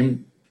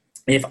 And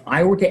if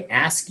I were to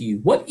ask you,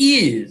 what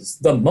is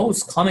the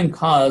most common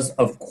cause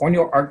of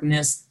corneal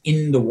arcness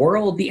in the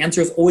world? The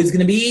answer is always going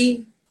to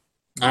be,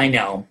 I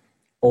know,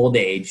 old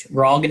age.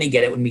 We're all going to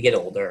get it when we get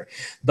older.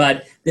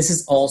 But this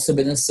has also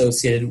been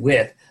associated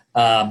with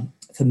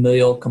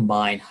familial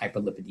combined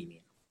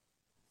hyperlipidemia.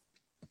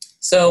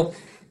 So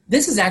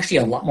this is actually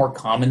a lot more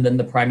common than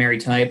the primary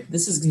type.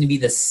 This is going to be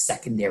the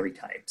secondary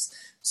types.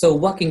 So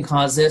what can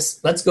cause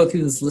this? Let's go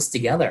through this list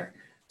together.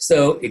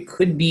 So it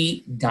could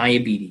be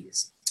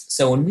diabetes.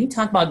 So when we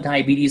talk about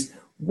diabetes,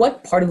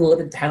 what part of the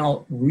lipid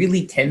panel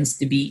really tends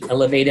to be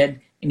elevated?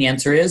 And the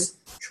answer is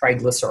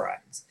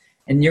triglycerides.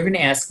 And you're going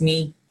to ask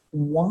me,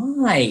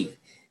 why?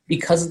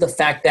 Because of the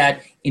fact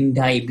that in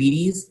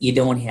diabetes, you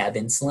don't have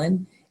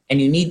insulin,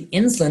 and you need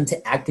insulin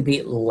to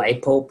activate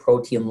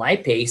lipoprotein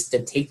lipase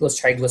to take those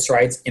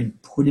triglycerides and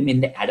put them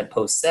into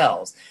adipose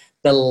cells.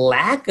 The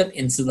lack of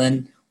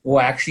insulin will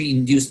actually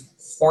induce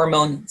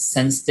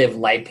hormone-sensitive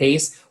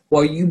lipase,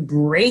 while you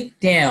break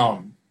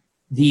down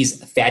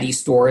these fatty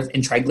stores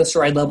and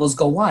triglyceride levels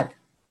go what?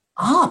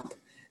 Up.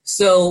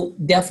 So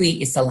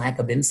definitely it's the lack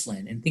of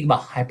insulin. And think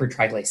about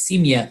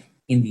hypertriglycemia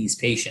in these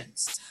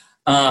patients.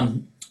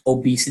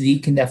 Obesity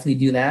can definitely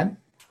do that.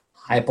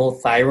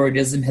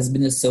 Hypothyroidism has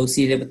been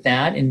associated with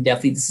that. And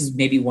definitely this is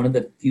maybe one of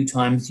the few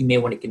times you may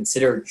want to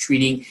consider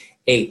treating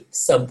a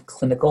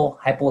subclinical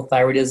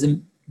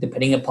hypothyroidism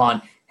depending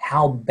upon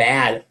how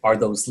bad are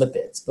those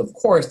lipids. But of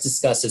course,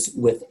 discuss this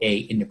with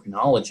a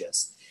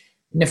endocrinologist.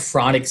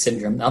 Nephrotic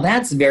syndrome. Now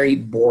that's very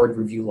board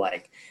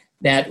review-like.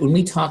 That when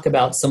we talk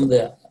about some of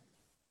the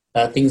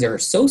things that are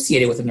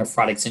associated with a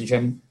nephrotic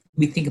syndrome,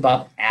 we think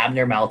about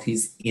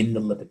abnormalities in the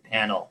lipid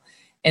panel.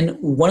 And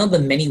one of the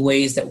many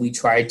ways that we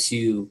try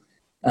to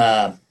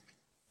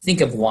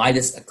think of why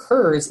this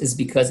occurs is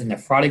because in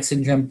nephrotic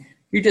syndrome,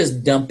 you're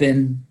just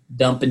dumping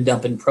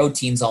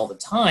proteins all the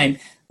time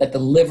that the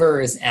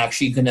liver is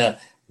actually going to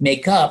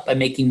make up by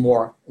making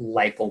more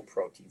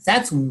lipoproteins.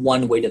 That's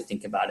one way to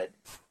think about it.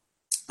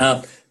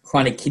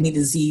 Chronic kidney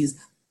disease,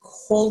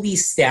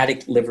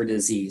 cholestatic liver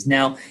disease.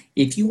 Now,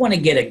 if you want to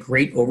get a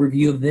great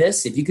overview of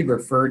this, if you could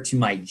refer to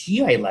my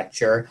GI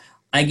lecture,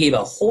 I gave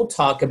a whole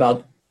talk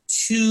about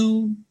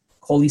 2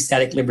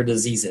 cholestatic liver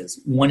diseases.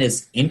 One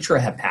is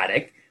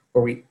intrahepatic,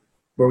 where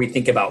we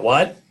think about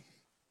what?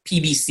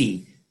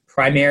 PBC,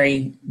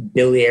 primary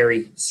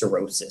biliary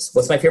cirrhosis.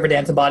 What's my favorite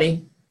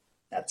antibody?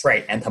 That's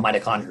right,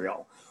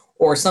 antimitochondrial.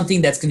 Or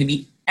something that's going to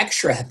be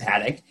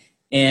extrahepatic.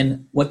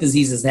 And what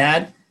disease is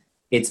that?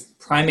 It's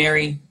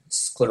primary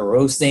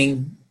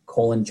sclerosing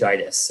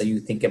cholangitis. So you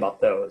think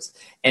about those.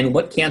 And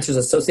what cancer is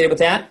associated with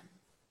that?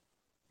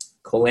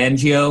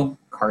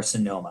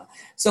 Cholangiocarcinoma.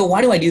 So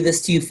why do I do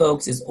this to you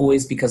folks? Is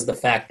always because of the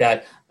fact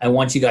that I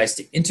want you guys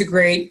to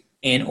integrate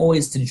and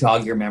always to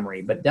jog your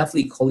memory. But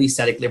definitely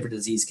cholestatic liver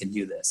disease can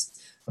do this.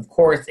 Of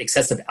course,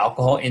 excessive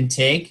alcohol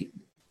intake,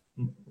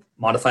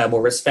 modifiable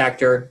risk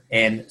factor,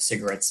 and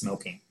cigarette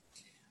smoking.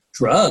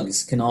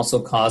 Drugs can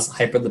also cause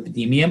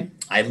hyperlipidemia.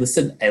 I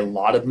listed a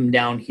lot of them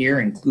down here,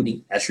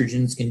 including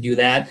estrogens can do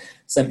that.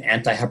 Some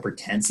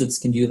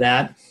antihypertensives can do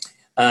that.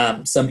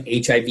 Some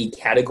HIV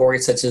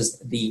categories, such as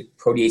the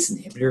protease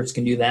inhibitors,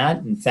 can do that.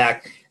 In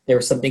fact,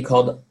 there's something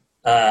called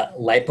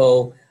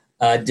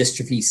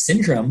lipodystrophy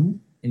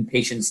syndrome in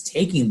patients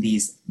taking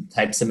these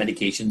types of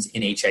medications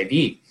in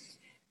HIV.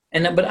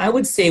 But I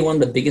would say one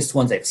of the biggest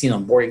ones I've seen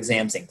on board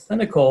exams and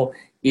clinical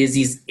is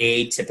these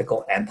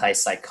atypical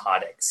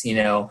antipsychotics,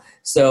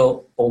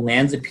 So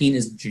olanzapine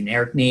is a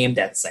generic name,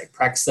 that's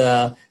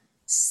Zyprexa.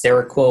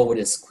 Seroquel, what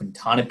is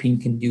quintonapine,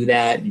 can do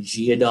that.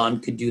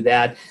 Geodon could do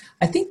that.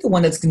 I think the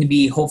one that's going to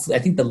be hopefully, I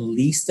think the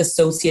least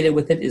associated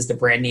with it is the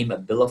brand name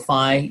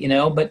Abilify,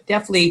 but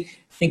definitely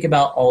think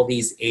about all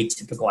these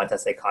atypical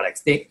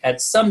antipsychotics.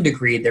 At some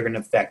degree, they're going to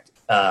affect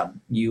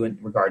you in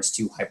regards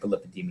to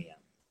hyperlipidemia.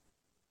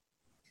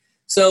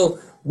 So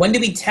when do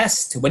we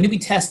test?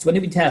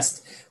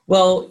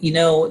 Well,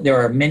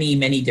 there are many,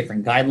 many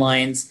different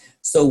guidelines.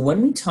 So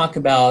when we talk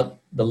about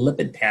the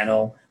lipid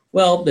panel,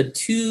 well, the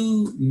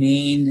 2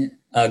 main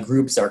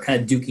groups that are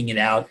kind of duking it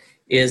out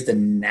is the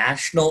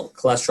National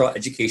Cholesterol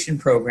Education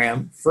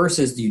Program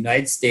versus the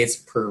United States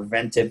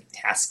Preventive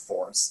Task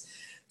Force.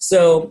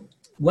 So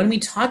when we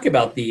talk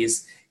about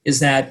these is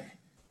that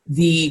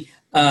the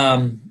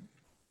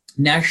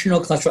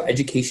National Cholesterol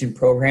Education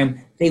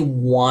Program, they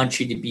want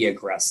you to be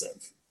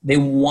aggressive. They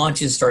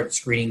want you to start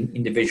screening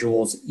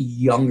individuals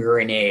younger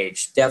in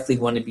age. Definitely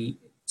want to be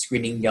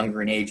screening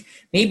younger in age.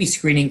 Maybe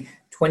screening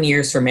 20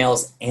 years for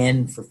males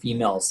and for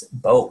females,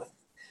 both.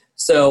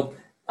 So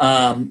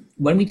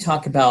when we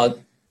talk about,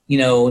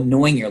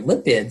 knowing your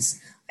lipids,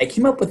 I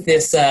came up with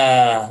this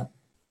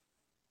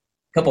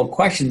couple of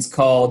questions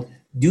called,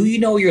 do you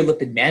know your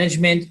lipid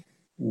management?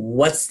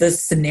 What's the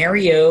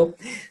scenario?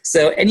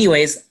 So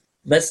anyways,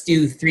 let's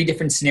do 3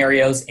 different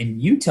scenarios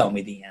and you tell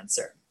me the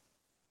answer.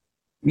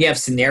 We have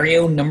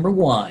scenario number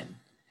 1.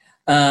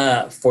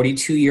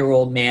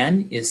 42-year-old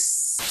man is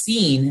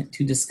seen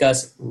to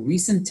discuss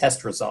recent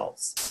test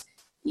results.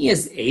 He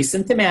is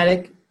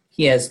asymptomatic,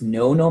 he has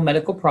no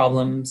medical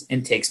problems,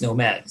 and takes no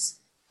meds.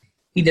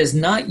 He does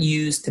not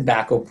use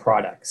tobacco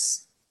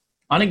products.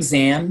 On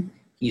exam,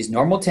 he is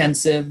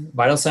normotensive,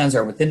 vital signs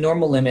are within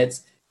normal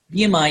limits,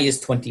 BMI is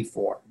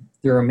 24.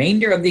 The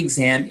remainder of the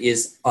exam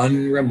is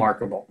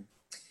unremarkable.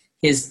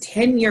 His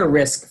 10-year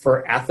risk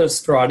for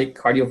atherosclerotic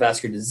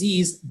cardiovascular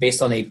disease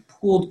based on a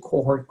pooled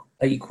cohort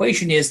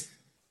equation is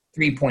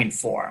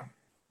 3.4.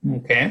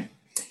 Okay.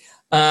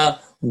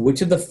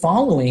 Which of the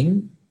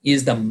following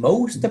is the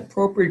most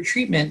appropriate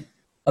treatment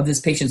of this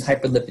patient's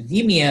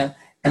hyperlipidemia?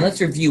 And let's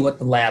review what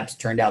the labs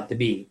turned out to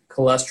be.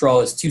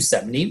 Cholesterol is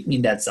 270, I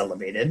mean that's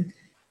elevated.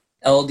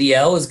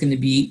 LDL is going to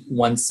be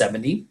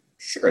 170.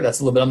 Sure, that's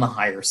a little bit on the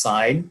higher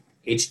side.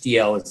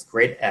 HDL is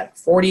great at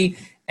 40.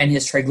 And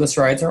his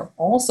triglycerides are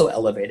also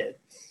elevated.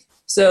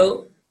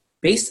 So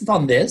based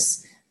upon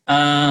this,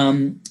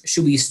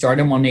 should we start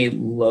him on a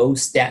low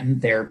statin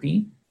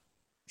therapy?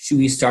 Should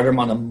we start him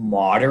on a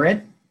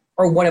moderate?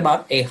 Or what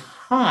about a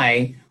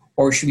high?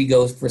 Or should we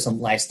go for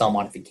some lifestyle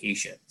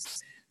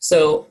modifications?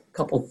 So a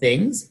couple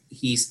things.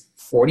 He's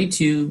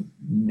 42,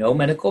 no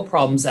medical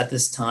problems at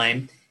this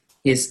time.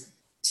 His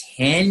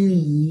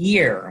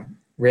 10-year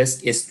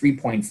risk is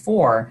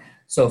 3.4.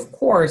 So of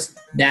course,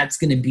 that's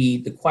going to be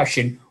the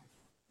question.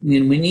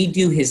 When you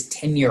do his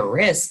 10-year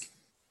risk,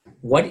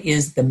 what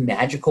is the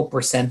magical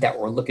percent that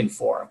we're looking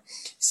for?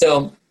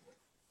 So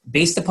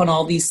based upon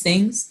all these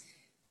things,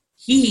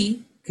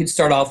 he could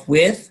start off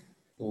with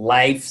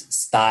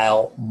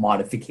lifestyle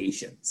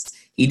modifications.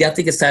 He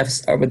definitely could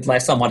start with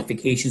lifestyle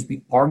modifications.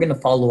 We are going to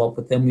follow up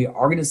with him. We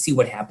are going to see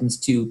what happens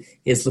to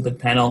his lipid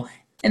panel,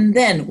 and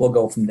then we'll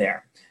go from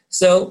there.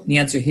 So the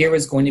answer here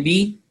is going to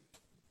be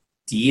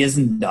D as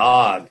in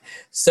dog.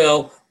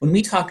 So when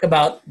we talk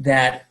about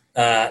that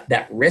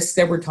risk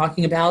that we're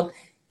talking about,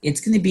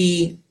 it's going to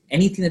be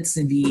anything that's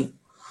going to be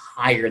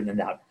higher than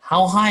that.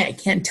 How high? I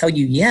can't tell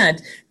you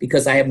yet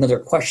because I have another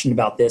question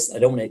about this. I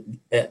don't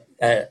want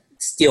to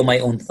steal my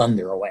own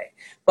thunder away.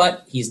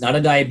 But he's not a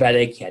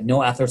diabetic. He had no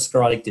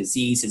atherosclerotic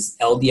disease. His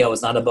LDL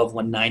is not above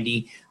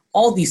 190.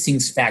 All these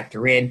things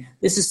factor in.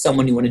 This is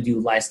someone you want to do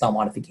lifestyle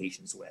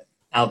modifications with.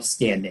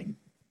 Outstanding.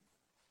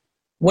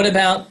 What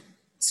about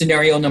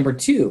scenario number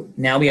 2?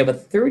 Now we have a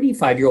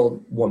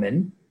 35-year-old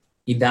woman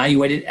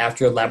evaluated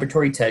after a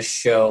laboratory test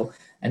show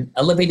an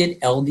elevated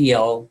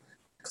LDL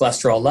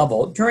cholesterol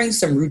level during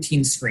some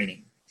routine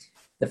screening.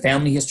 The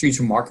family history is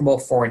remarkable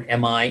for an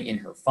MI in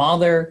her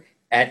father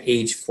at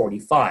age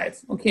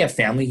 45. Okay, a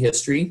family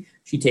history.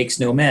 She takes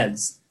no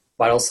meds.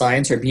 Vital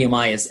signs, her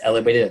BMI is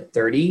elevated at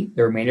 30.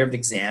 The remainder of the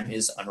exam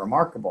is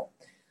unremarkable.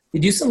 They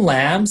do some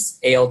labs.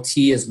 ALT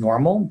is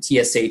normal.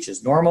 TSH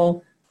is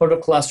normal. Total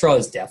cholesterol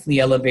is definitely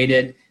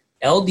elevated.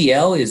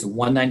 LDL is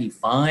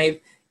 195.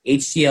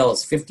 HDL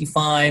is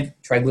 55.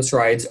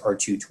 Triglycerides are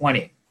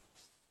 220.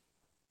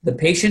 The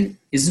patient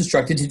is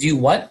instructed to do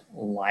what?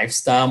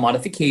 Lifestyle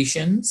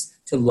modifications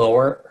to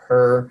lower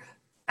her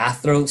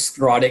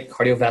atherosclerotic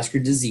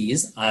cardiovascular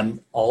disease.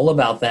 I'm all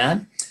about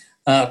that.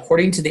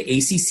 According to the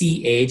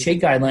ACC AHA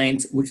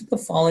guidelines, which of the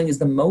following is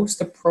the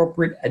most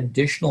appropriate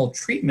additional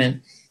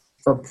treatment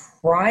for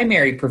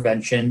primary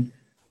prevention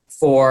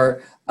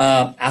for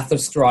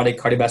atherosclerotic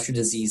cardiovascular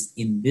disease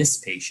in this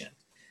patient?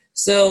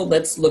 So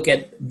let's look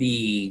at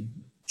the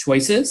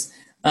choices.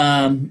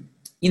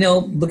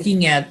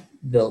 Looking at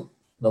the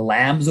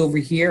labs over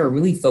here are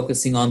really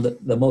focusing on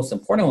the most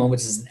important one,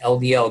 which is an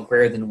LDL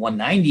greater than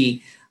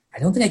 190. I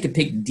don't think I could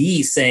pick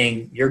D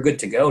saying you're good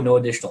to go, no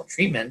additional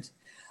treatment.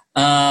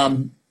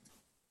 When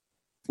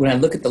I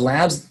look at the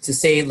labs to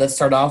say, let's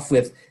start off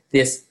with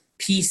this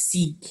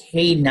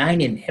PCK9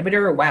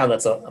 inhibitor. Wow,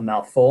 that's a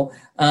mouthful.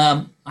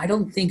 I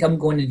don't think I'm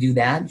going to do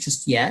that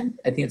just yet.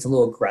 I think it's a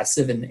little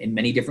aggressive in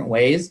many different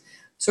ways.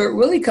 So it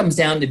really comes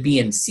down to B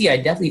and C. I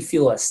definitely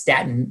feel a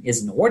statin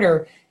is in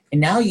order. And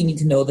now you need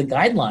to know the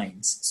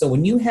guidelines. So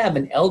when you have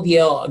an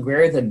LDL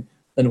greater than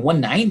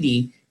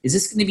 190, is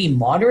this going to be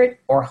moderate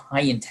or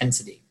high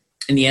intensity?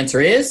 And the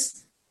answer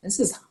is, this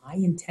is high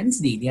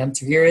intensity. The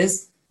answer here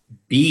is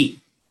B.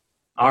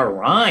 All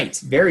right,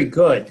 very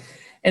good.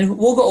 And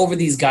we'll go over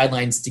these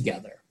guidelines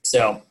together.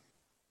 So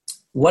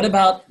what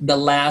about the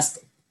last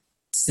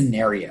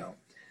scenario?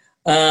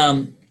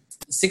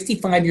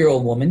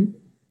 65-year-old woman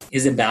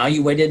is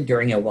evaluated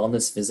during a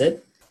wellness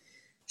visit.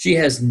 She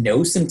has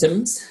no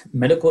symptoms.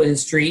 Medical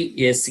history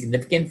is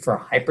significant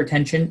for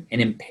hypertension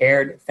and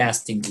impaired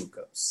fasting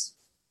glucose.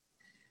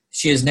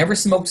 She has never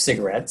smoked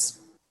cigarettes.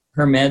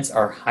 Her meds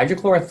are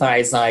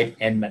hydrochlorothiazide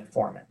and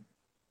metformin.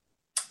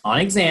 On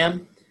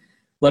exam,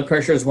 blood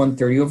pressure is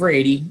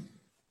 130/80.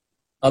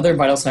 Other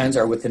vital signs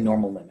are within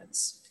normal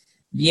limits.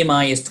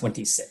 BMI is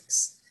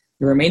 26.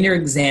 The remainder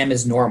exam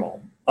is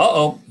normal.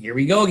 Here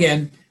we go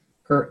again.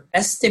 Her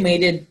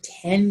estimated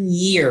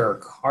 10-year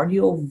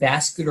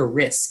cardiovascular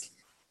risk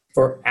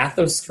for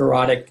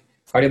atherosclerotic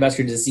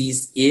cardiovascular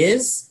disease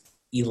is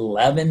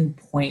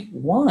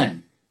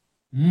 11.1.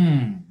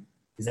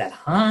 Is that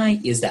high?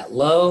 Is that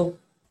low?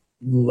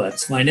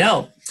 Let's find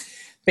out.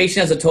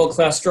 Patient has a total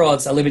cholesterol.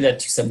 It's elevated at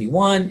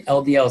 271.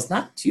 LDL is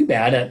not too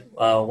bad at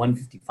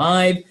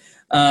 155.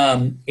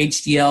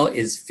 HDL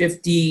is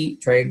 50.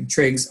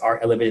 Trigs are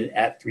elevated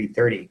at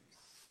 330.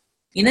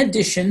 In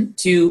addition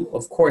to,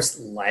 of course,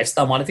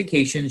 lifestyle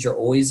modifications, you're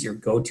always your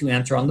go-to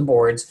answer on the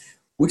boards.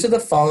 Which of the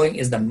following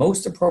is the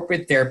most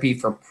appropriate therapy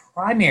for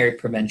primary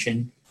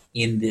prevention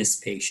in this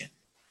patient?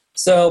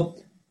 So,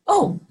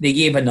 they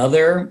gave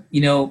another,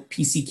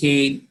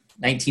 PCK19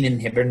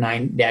 inhibitor,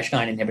 9-9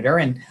 inhibitor,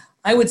 and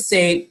I would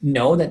say,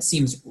 no, that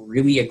seems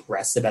really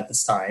aggressive at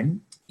this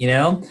time,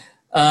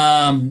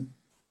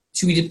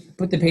 Should we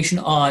put the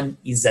patient on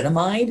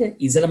ezetimibe?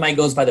 Ezetimibe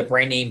goes by the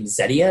brand name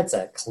Zetia. It's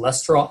a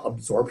cholesterol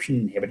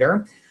absorption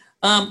inhibitor.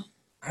 I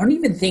don't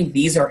even think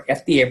these are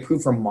FDA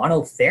approved for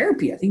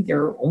monotherapy. I think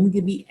they're only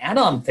going to be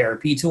add-on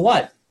therapy to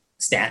what?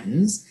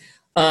 Statins.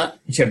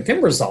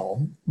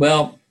 Gemfibrozol,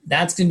 well,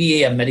 that's going to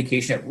be a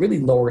medication that really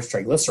lowers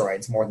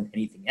triglycerides more than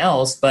anything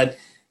else. But,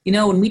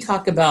 when we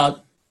talk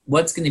about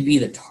what's going to be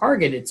the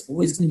target, it's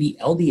always going to be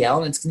LDL,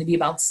 and it's going to be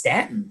about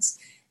statins.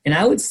 And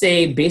I would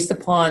say, based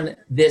upon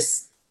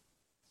this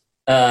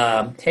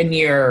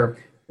 10-year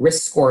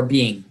risk score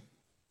being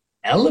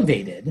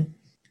elevated,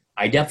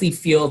 I definitely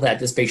feel that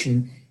this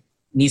patient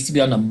needs to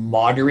be on a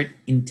moderate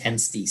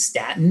intensity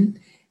statin.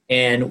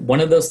 And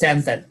one of those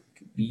statins that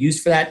can be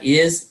used for that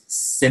is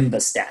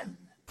simvastatin,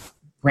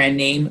 brand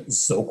name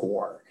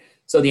Zocor.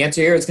 So the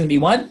answer here is going to be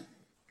what?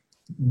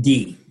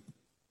 D.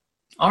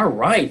 All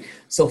right.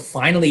 So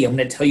finally, I'm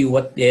going to tell you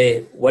what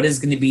is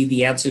going to be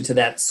the answer to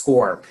that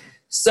score.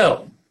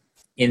 So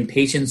in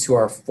patients who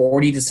are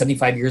 40 to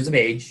 75 years of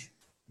age,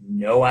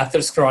 no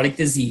atherosclerotic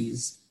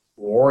disease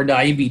or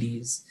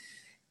diabetes,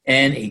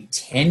 and a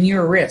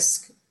 10-year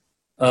risk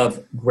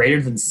of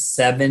greater than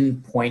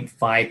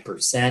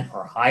 7.5%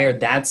 or higher,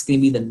 that's going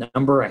to be the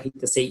number, I hate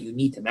to say it, you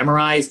need to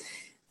memorize.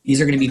 These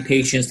are going to be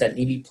patients that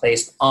need to be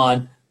placed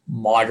on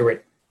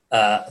moderate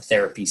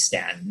therapy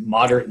statin,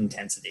 moderate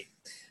intensity.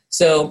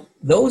 So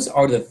those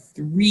are the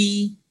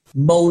three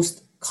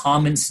most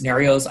common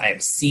scenarios I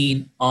have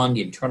seen on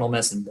the internal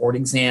medicine board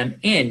exam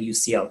and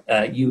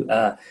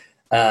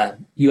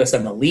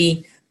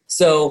USMLE.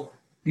 So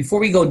before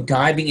we go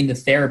diving into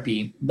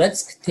therapy,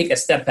 let's take a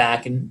step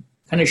back and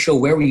kind of show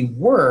where we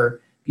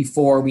were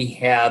before we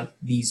have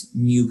these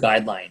new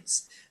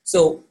guidelines.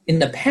 So in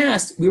the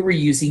past, we were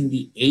using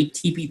the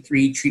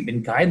ATP3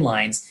 treatment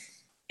guidelines.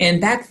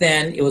 And back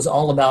then, it was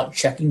all about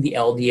checking the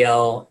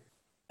LDL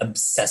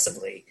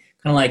obsessively.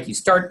 Kind of like you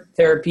start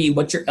therapy,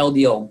 what's your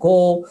LDL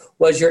goal?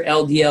 Was your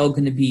LDL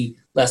going to be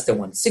less than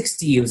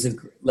 160? Was it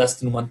less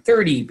than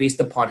 130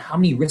 based upon how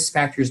many risk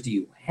factors do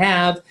you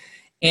have?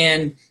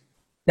 And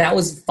that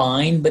was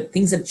fine, but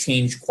things have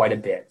changed quite a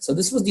bit. So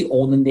this was the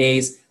olden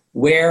days.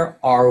 Where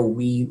are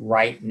we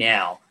right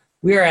now?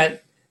 We're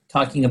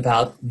talking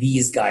about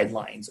these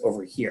guidelines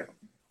over here.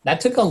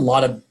 That took a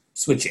lot of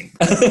switching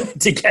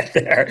to get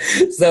there.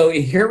 So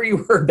here we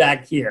were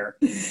back here.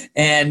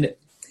 And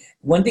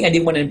one thing I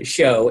did want to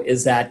show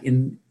is that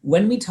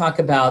when we talk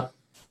about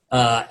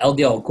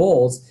LDL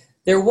goals,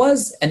 there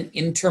was an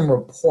interim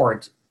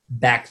report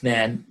back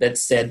then that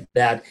said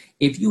that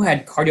if you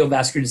had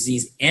cardiovascular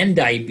disease and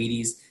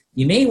diabetes,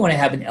 you may want to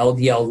have an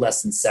LDL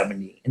less than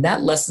 70. And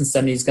that less than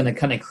 70 is going to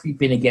kind of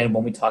creep in again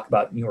when we talk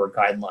about newer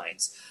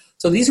guidelines.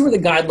 So these were the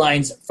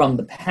guidelines from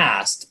the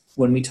past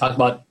when we talk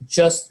about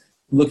just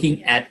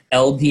looking at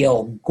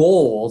LDL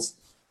goals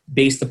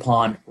based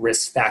upon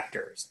risk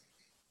factors.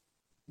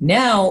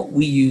 Now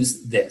we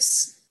use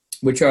this,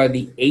 which are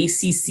the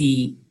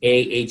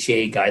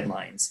ACC-AHA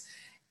guidelines.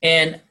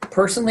 And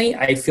personally,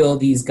 I feel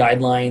these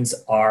guidelines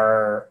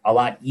are a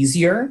lot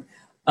easier.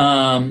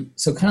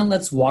 So kind of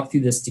let's walk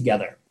through this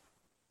together.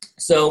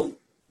 So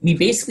we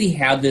basically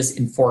have this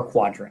in 4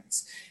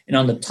 quadrants. And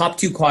on the top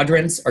 2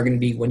 quadrants are going to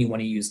be when you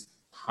want to use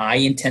high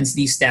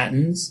intensity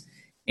statins.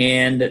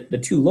 And the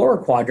 2 lower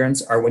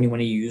quadrants are when you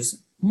want to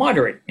use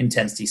moderate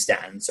intensity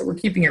statins. So we're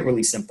keeping it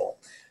really simple.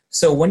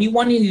 So when you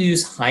want to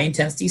use high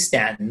intensity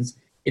statins,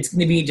 it's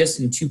going to be just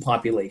in 2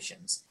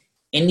 populations.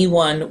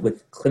 Anyone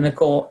with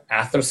clinical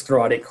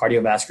atherosclerotic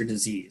cardiovascular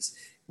disease,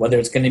 whether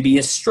it's going to be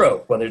a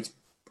stroke, whether it's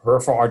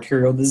peripheral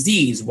arterial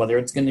disease, whether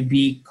it's going to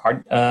be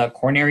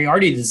coronary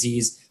artery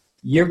disease,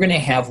 you're going to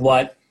have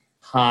what?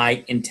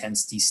 High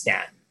intensity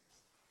statin.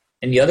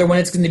 And the other one,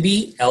 it's going to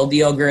be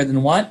LDL greater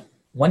than what?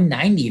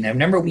 190. And I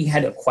remember we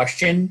had a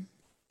question,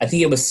 I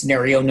think it was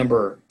scenario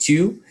number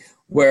 2,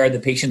 where the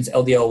patient's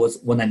LDL was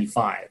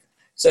 195.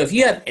 So if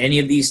you have any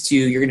of these 2,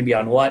 you're going to be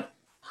on what?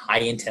 High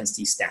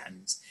intensity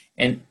statins.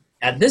 And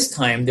at this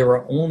time, there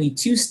were only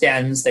 2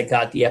 statins that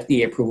got the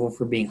FDA approval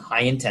for being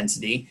high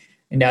intensity.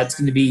 And that's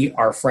going to be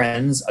our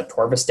friends,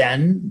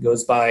 atorvastatin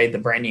goes by the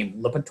brand name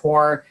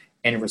Lipitor,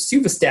 and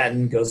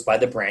rosuvastatin goes by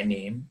the brand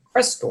name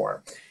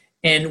Crestor.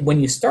 And when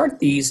you start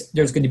these,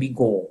 there's going to be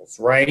goals,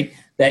 right?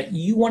 That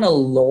you want to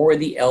lower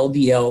the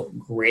LDL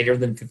greater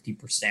than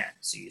 50%.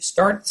 So you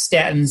start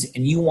statins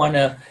and you want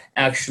to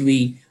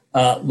actually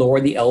lower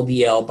the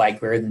LDL by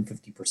greater than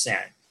 50%.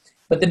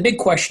 But the big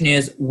question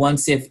is,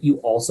 if you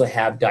also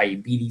have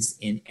diabetes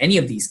in any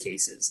of these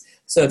cases.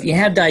 So if you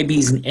have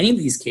diabetes in any of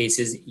these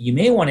cases, you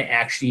may want to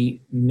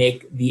actually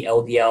make the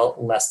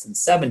LDL less than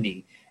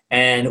 70.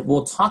 And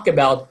we'll talk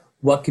about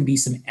what could be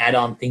some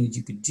add-on things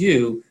you could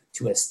do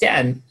to a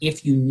statin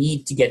if you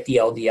need to get the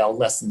LDL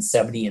less than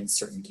 70 in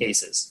certain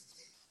cases.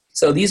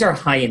 So these are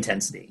high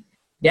intensity.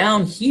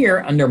 Down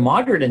here under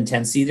moderate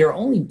intensity, there are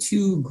only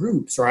 2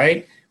 groups,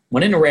 right?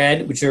 One in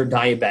red, which are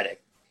diabetic.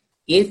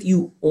 If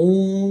you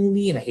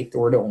only, and I hate the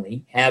word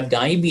only, have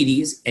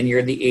diabetes and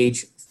you're the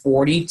age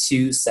 40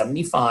 to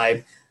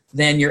 75,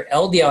 then your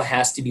LDL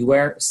has to be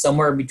where?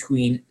 Somewhere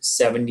between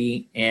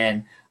 70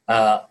 and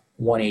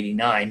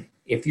 189.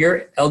 If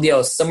your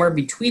LDL is somewhere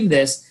between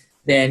this,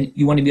 then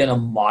you want to be on a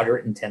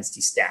moderate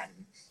intensity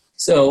statin.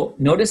 So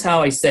notice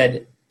how I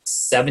said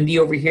 70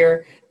 over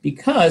here,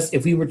 because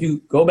if we were to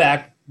go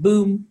back,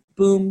 boom,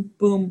 boom,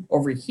 boom,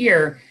 over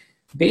here,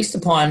 based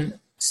upon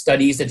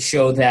studies that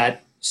show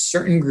that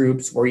certain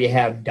groups where you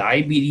have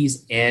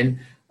diabetes and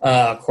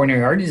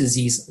coronary artery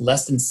disease,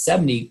 less than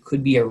 70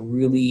 could be a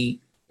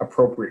really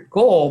appropriate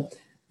goal.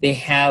 They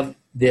have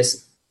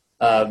this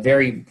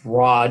very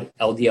broad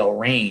LDL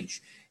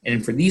range.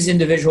 And for these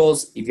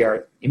individuals, if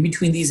you're in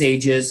between these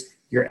ages,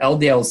 your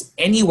LDL is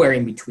anywhere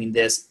in between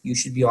this, you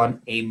should be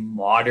on a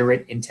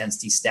moderate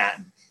intensity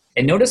statin.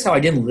 And notice how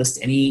I didn't list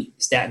any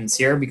statins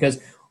here,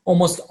 because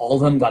almost all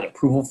of them got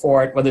approval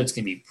for it, whether it's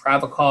going to be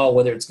Pravachol,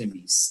 whether it's going to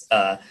be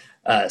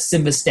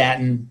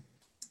simvastatin.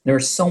 There are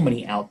so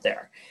many out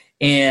there.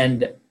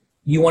 And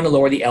you want to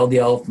lower the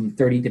LDL from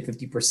 30 to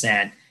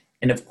 50%.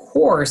 And of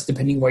course,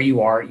 depending where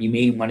you are, you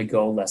may want to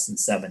go less than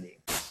 70.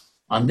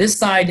 On this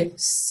side,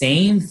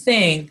 same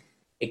thing,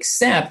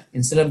 except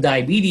instead of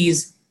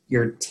diabetes,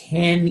 your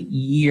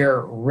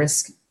 10-year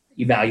risk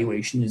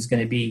evaluation is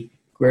going to be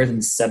greater than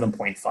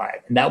 7.5.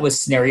 And that was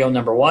scenario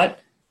number what?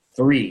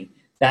 3.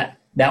 That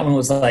one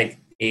was like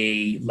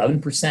a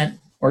 11%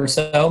 or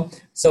so.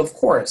 So of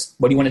course,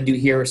 what do you want to do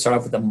here? Start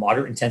off with a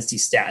moderate intensity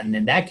statin.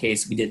 In that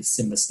case, we did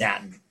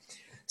simvastatin.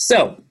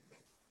 So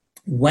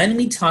when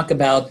we talk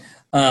about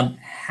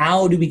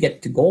how do we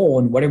get to goal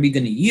and what are we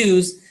going to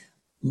use,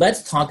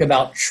 let's talk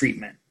about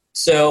treatment.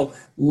 So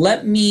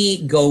let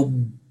me go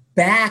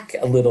back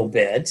a little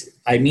bit.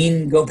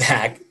 Go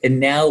back, and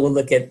now we'll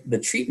look at the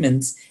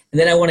treatments, and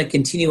then I want to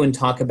continue and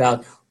talk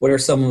about what are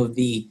some of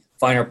the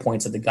finer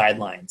points of the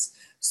guidelines.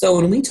 So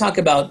when we talk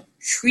about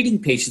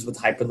treating patients with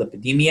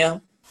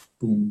hyperlipidemia,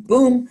 boom,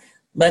 boom,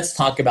 let's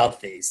talk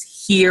about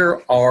these.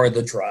 Here are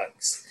the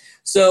drugs.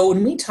 So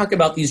when we talk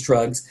about these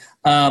drugs,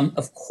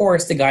 of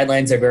course, the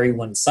guidelines are very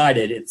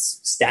one-sided. It's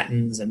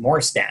statins and more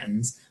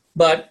statins,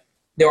 but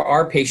there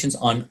are patients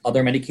on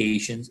other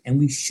medications, and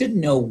we should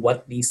know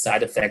what these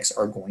side effects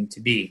are going to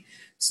be.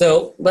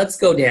 So let's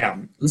go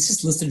down. Let's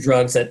just list the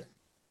drugs that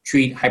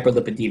treat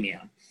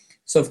hyperlipidemia.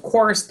 So of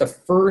course, the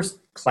first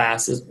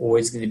class is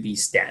always going to be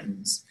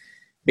statins.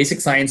 Basic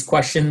science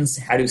questions: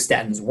 how do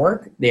statins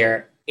work?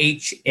 They're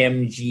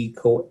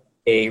HMG-CoA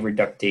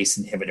reductase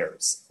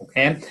inhibitors,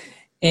 okay?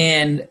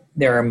 And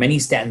there are many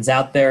statins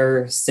out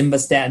there: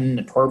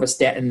 simvastatin,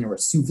 atorvastatin,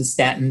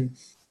 rosuvastatin,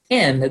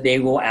 and they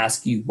will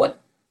ask you what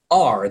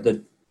are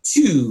the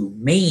 2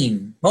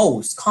 main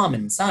most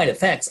common side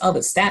effects of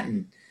a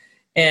statin.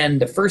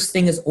 And the first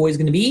thing is always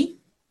going to be,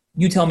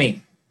 you tell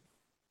me,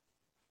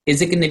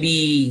 is it going to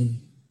be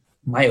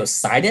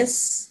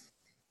myositis?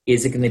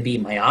 Is it going to be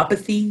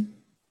myopathy?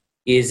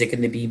 Is it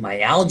going to be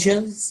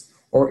myalgias?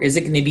 Or is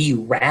it going to be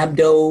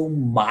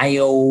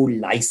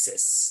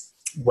rhabdomyolysis?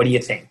 What do you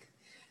think?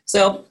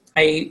 So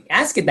I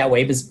ask it that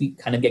way because we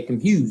kind of get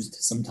confused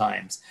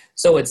sometimes.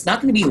 So it's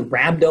not going to be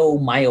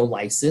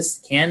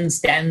rhabdomyolysis. Can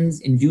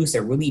statins induce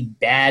a really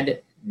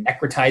bad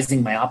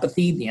necrotizing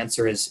myopathy? The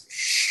answer is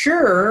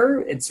sure.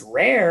 It's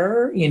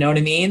rare, you know what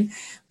I mean?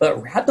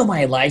 But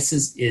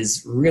rhabdomyolysis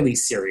is really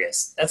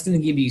serious. That's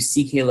going to give you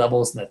CK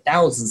levels in the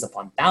thousands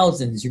upon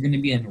thousands. You're going to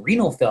be in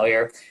renal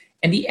failure.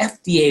 And the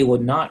FDA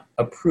would not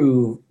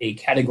approve a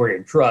category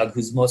of drug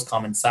whose most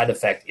common side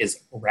effect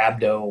is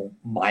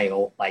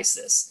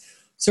rhabdomyolysis.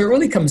 So it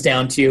really comes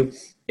down to,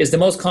 is the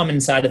most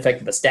common side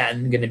effect of a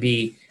statin going to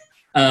be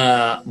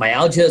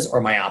myalgias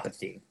or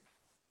myopathy?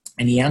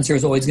 And the answer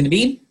is always going to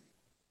be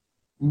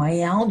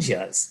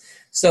myalgias.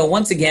 So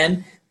once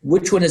again,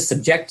 which one is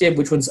subjective,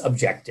 which one's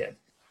objective?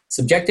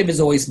 Subjective is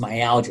always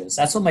myalgias.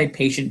 That's what my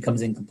patient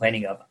comes in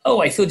complaining of.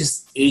 Oh, I feel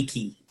just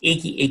achy.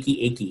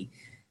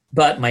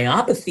 But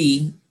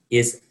myopathy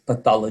is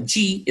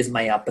pathology, is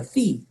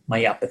myopathy.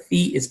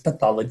 Myopathy is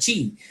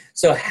pathology.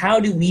 So how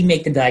do we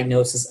make the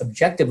diagnosis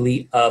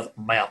objectively of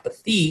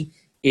myopathy?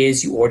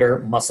 Is you order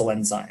muscle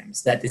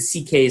enzymes, that the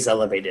CK is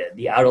elevated,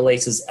 the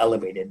autolysis is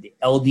elevated, the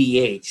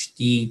LDH,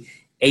 the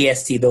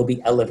AST, they'll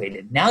be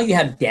elevated. Now you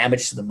have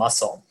damage to the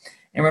muscle.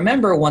 And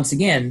remember, once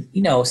again,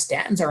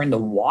 statins are in the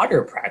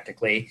water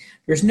practically.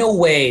 There's no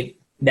way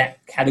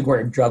that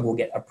category of drug will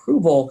get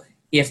approval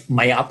if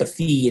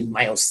myopathy and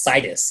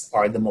myositis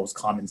are the most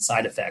common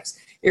side effects.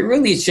 It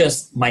really is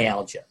just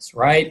myalgias,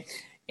 right?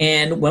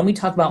 And when we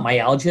talk about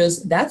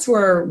myalgias, that's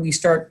where we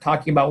start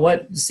talking about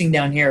what this thing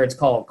down here, it's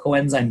called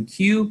coenzyme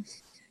Q.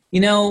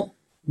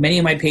 Many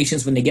of my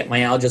patients, when they get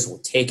myalgias, will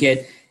take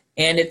it.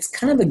 And it's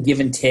kind of a give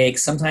and take.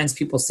 Sometimes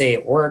people say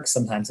it works,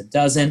 sometimes it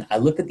doesn't. I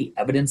look at the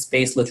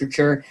evidence-based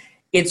literature.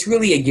 It's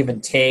really a give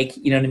and take.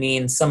 You know what I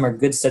mean? Some are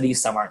good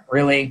studies, some aren't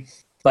really.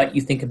 But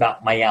you think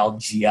about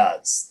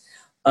myalgias.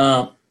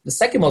 The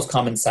second most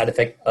common side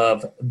effect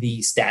of the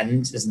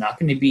statins is not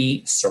going to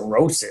be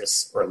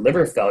cirrhosis or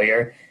liver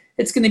failure.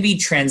 It's going to be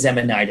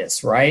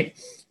transaminitis, right?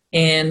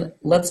 And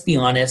let's be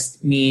honest,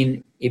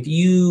 if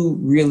you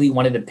really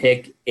wanted to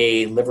pick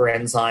a liver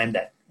enzyme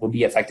that would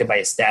be affected by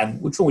a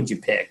statin, which one would you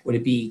pick? Would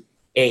it be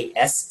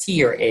AST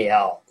or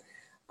AL?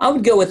 I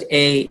would go with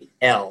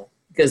AL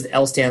because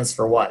L stands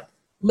for what?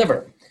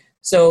 Liver.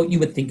 So you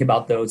would think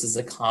about those as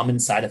the common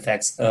side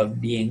effects of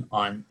being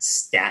on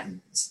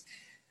statins.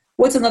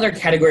 What's another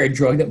category of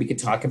drug that we could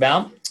talk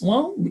about?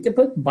 Well, we could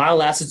put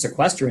bile acid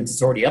sequestrants.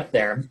 It's already up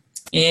there.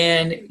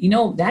 And,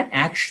 that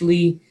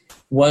actually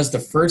was the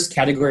first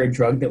category of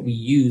drug that we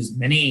used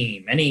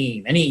many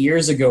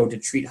years ago to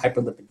treat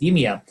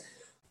hyperlipidemia.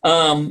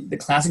 The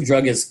classic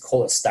drug is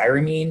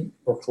cholestyramine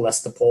or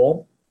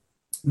cholestyramine.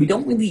 We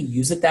don't really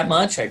use it that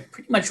much. I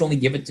pretty much only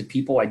give it to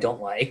people I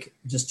don't like.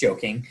 Just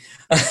joking.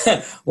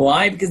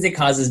 Why? Because it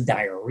causes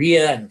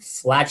diarrhea and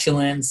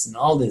flatulence and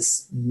all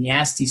this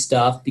nasty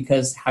stuff.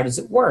 Because how does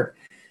it work?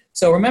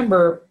 So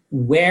remember,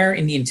 where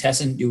in the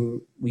intestine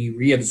do we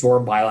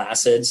reabsorb bile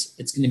acids?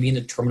 It's going to be in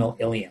the terminal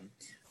ileum.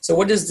 So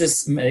what does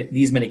these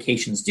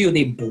medications do?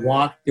 They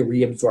block the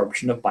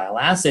reabsorption of bile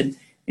acid,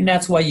 And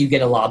that's why you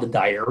get a lot of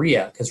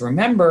diarrhea. Because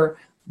remember,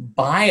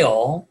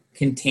 bile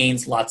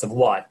contains lots of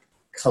what?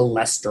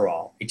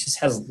 Cholesterol. It just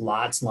has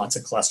lots and lots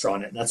of cholesterol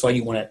in it. That's why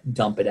you want to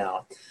dump it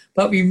out.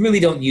 But we really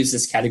don't use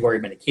this category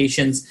of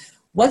medications.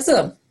 What's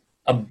a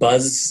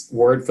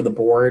buzzword for the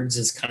boards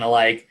is kind of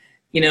like,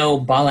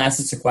 bile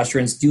acid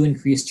sequestrants do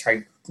increase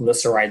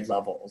triglyceride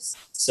levels.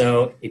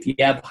 So if you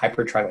have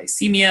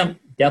hypertriglycemia,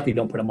 definitely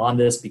don't put them on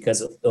this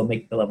because it'll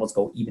make the levels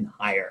go even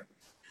higher.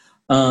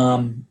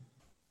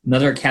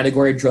 Another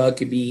category of drug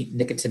could be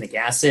nicotinic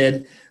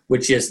acid,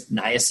 which is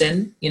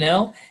niacin,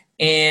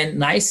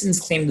 and niacin's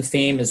claim to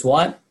fame is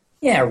what?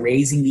 Yeah,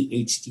 raising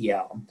the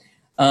HDL.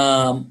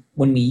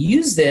 When we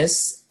use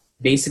this,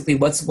 basically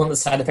what's one of the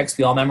side effects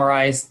we all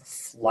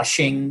memorize?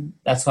 Flushing.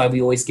 That's why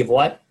we always give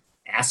what?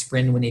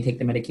 Aspirin when they take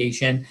the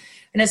medication.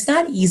 And it's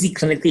not easy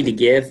clinically to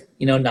give,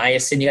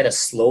 niacin. You got to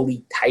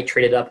slowly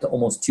titrate it up to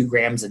almost 2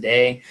 grams a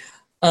day.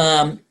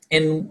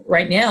 And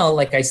right now,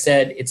 like I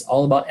said, it's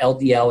all about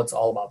LDL. It's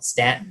all about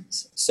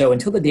statins. So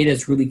until the data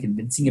is really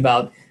convincing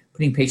about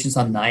putting patients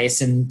on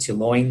niacin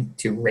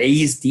to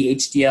raise the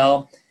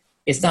HDL,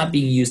 it's not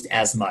being used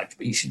as much,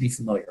 but you should be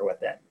familiar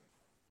with it.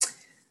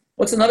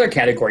 What's another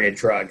category of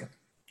drug?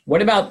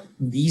 What about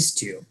these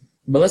two?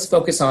 But let's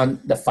focus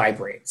on the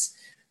fibrates.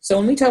 So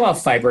when we talk about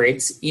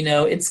fibrates,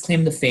 its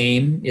claim to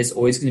fame is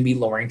always going to be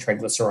lowering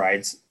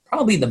triglycerides,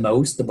 probably the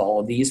most of all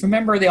of these.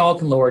 Remember, they all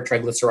can lower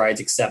triglycerides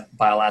except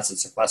bile acid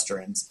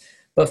sequestrants,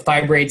 but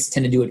fibrates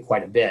tend to do it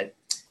quite a bit.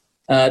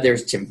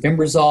 There's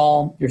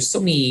Jimfimbrazole. There's so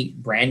many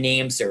brand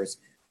names. There's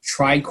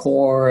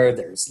Tricor.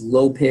 There's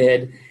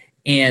Lopid.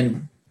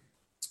 And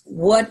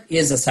what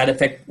is a side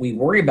effect we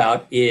worry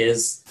about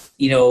is,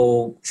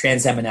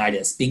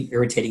 transaminitis, being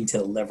irritating to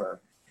the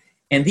liver.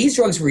 And these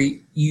drugs were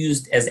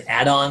used as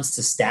add-ons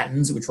to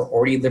statins, which were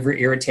already liver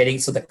irritating.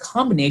 So the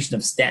combination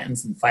of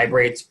statins and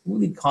fibrates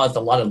really caused a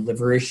lot of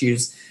liver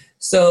issues.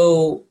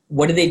 So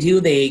what did they do?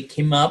 They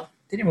didn't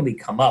really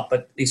come up,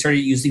 but they started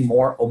using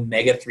more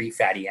omega-3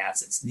 fatty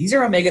acids. These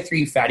are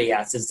omega-3 fatty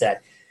acids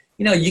that,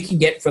 you can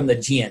get from the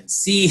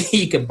GNC,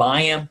 you can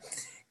buy them,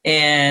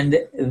 and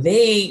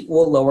they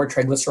will lower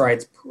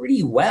triglycerides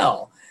pretty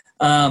well.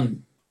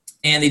 And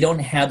they don't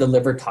have the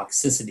liver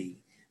toxicity.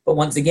 But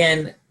once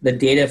again, the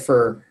data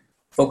for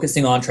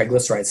focusing on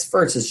triglycerides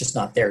first is just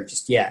not there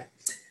just yet.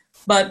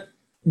 But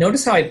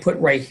notice how I put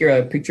right here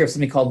a picture of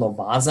something called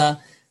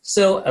Lovaza.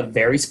 So a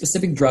very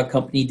specific drug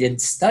company did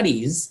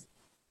studies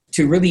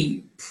to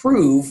really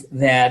prove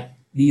that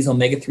these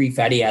omega-3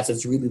 fatty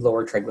acids really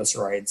lower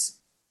triglycerides.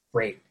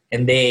 Great.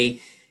 And they,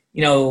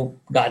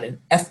 got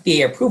an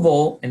FDA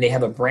approval, and they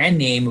have a brand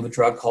name of a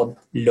drug called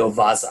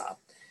Lovaza.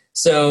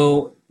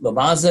 So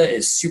Lovaza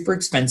is super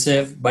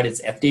expensive, but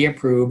it's FDA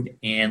approved.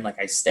 And like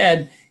I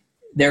said,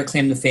 their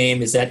claim to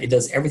fame is that it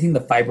does everything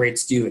the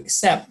fibrates do,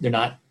 except they're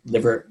not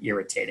liver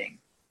irritating.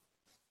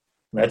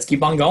 Let's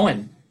keep on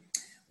going.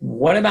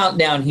 What about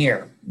down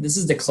here? This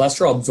is the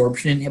cholesterol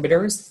absorption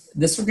inhibitors.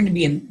 This is going to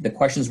be in the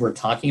questions we're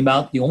talking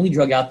about. The only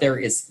drug out there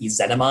is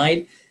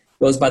ezetimibe,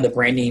 goes by the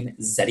brand name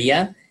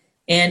Zetia.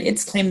 And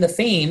its claim to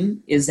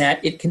fame is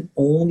that it can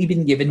only be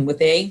given with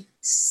a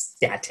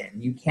statin.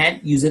 You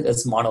can't use it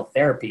as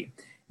monotherapy.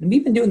 And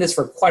we've been doing this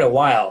for quite a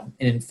while.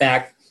 And in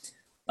fact,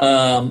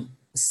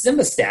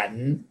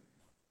 simvastatin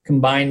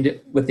combined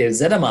with the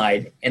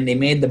ezetimibe, and they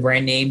made the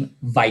brand name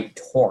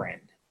Vytorin.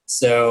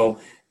 So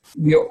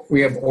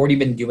we have already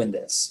been doing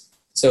this.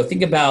 So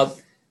think about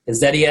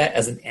Zetia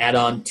as an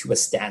add-on to a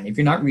statin. If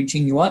you're not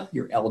reaching your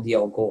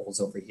LDL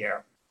goals over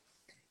here.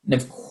 And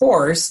of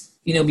course,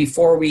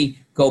 before we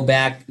go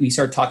back, we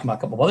start talking about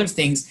a couple of other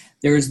things.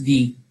 There's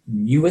the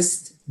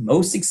newest,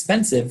 most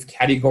expensive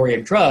category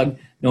of drug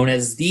known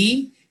as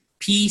the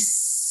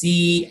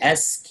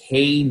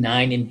PCSK9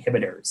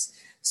 inhibitors.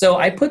 So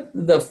I put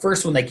the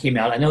first one that came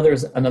out. I know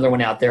there's another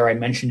one out there. I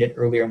mentioned it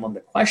earlier in one of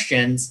the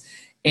questions.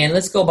 And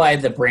let's go by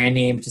the brand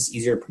name, which is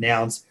easier to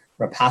pronounce,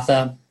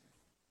 Repatha.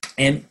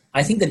 And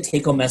I think the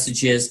take-home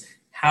message is,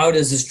 how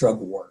does this drug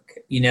work?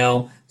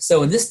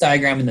 So in this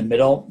diagram in the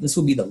middle, this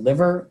will be the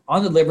liver.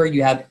 On the liver,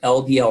 you have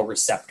LDL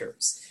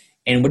receptors.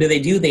 And what do?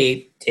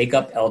 They take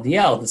up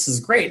LDL. This is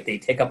great. They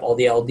take up all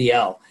the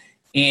LDL.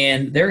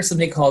 And there's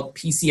something called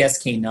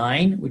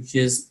PCSK9, which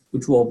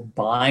will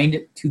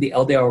bind to the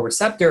LDL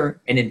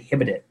receptor and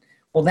inhibit it.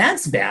 Well,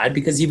 that's bad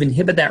because you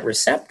inhibit that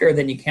receptor,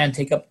 then you can't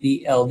take up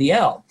the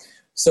LDL.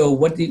 So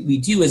what we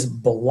do is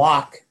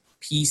block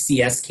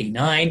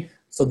PCSK9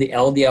 so the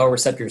LDL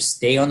receptors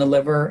stay on the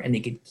liver and they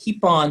can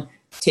keep on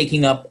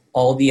taking up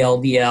all the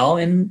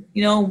LDL and,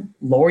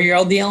 lower your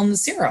LDL in the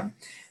serum.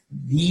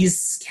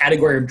 These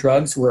category of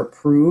drugs were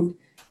approved.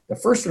 The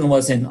first one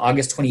was in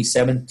August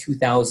 27,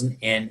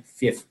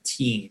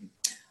 2015.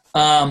 They're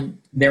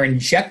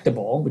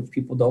injectable, which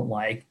people don't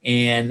like,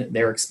 and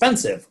they're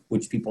expensive,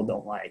 which people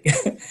don't like.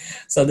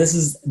 So this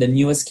is the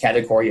newest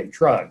category of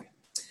drug.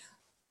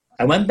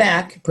 I went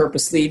back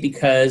purposely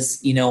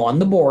because, on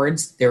the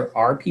boards, there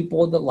are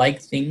people that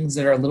like things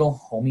that are a little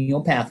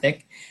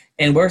homeopathic.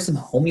 And what are some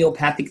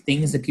homeopathic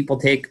things that people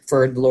take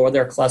to lower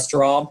their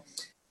cholesterol?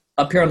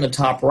 Up here on the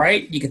top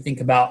right, you can think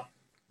about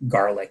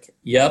Garlic.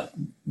 Yep,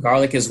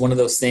 garlic is one of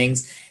those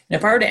things. And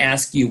if I were to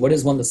ask you, what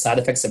is one of the side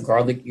effects of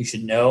garlic you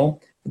should know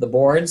for the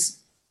boards?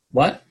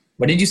 What?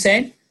 What did you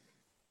say?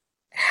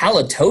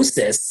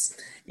 Halitosis.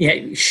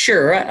 Yeah,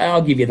 sure,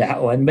 I'll give you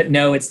that one. But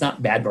no, it's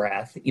not bad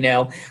breath.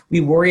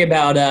 We worry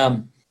about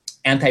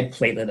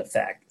antiplatelet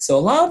effect. So a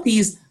lot of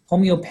these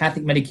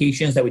homeopathic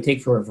medications that we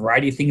take for a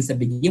variety of things that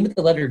begin with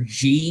the letter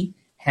G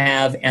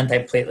have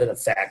antiplatelet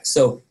effects.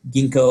 So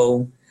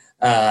ginkgo,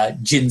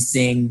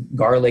 ginseng,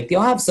 garlic, they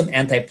all have some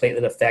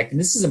antiplatelet effect. And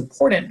this is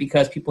important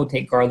because people who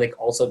take garlic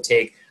also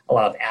take a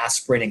lot of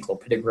aspirin and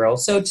clopidogrel.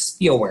 So just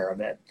be aware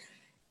of it.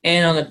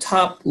 And on the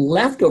top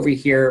left over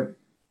here,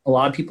 a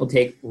lot of people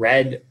take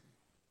red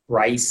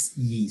rice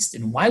yeast.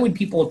 And why would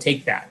people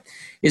take that?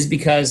 Is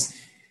because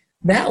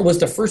that was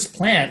the first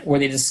plant where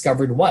they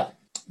discovered what?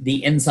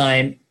 The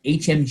enzyme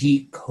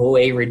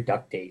HMG-CoA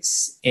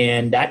reductase.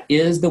 And that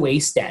is the way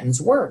statins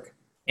work.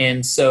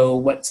 And so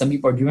what some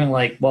people are doing,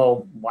 like,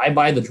 well, why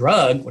buy the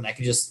drug when I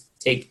could just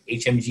take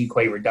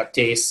HMG-CoA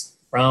reductase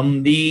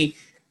from the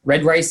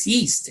red rice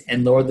yeast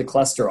and lower the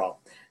cholesterol?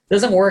 It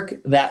doesn't work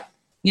that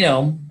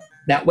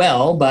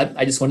well, but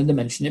I just wanted to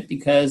mention it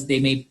because they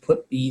may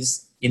put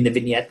these in the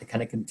vignette to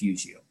kind of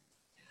confuse you.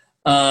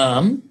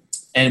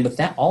 And with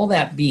that, all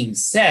that being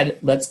said,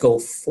 let's go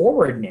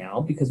forward now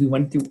because we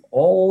went through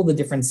all the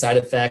different side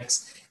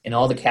effects and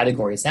all the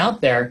categories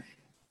out there.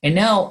 And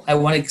now I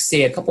want to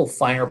say a couple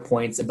finer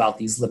points about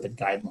these lipid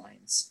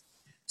guidelines.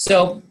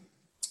 So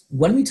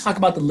when we talk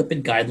about the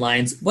lipid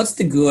guidelines, what's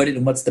the good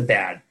and what's the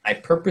bad? I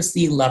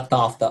purposely left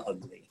off the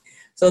ugly.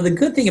 So the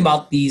good thing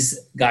about these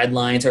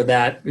guidelines are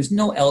that there's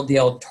no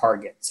LDL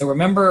target. So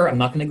remember, I'm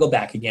not going to go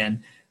back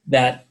again,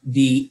 that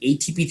the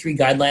ATP3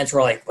 guidelines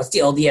were like, what's the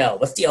LDL?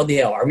 What's the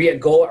LDL? Are we at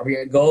goal? Are we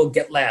at goal?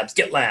 Get labs.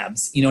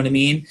 You know what I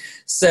mean?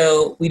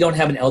 So we don't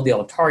have an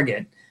LDL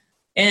target.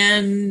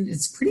 And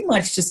it's pretty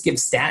much just give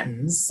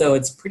statins. So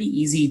it's pretty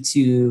easy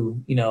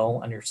to,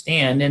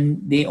 understand.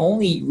 And they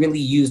only really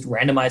used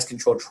randomized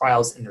controlled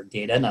trials in their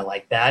data. And I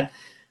like that.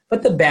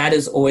 But the bad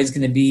is always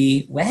going to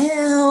be,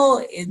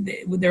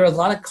 there are a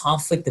lot of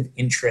conflict of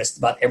interest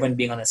about everyone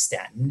being on a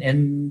statin.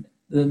 And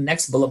the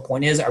next bullet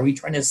point is, are we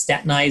trying to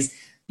statinize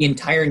the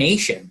entire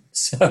nation?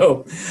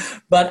 So,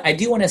 but I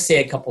do want to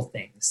say a couple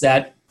things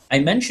that I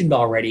mentioned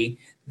already,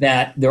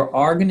 that there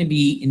are going to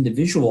be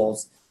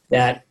individuals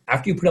that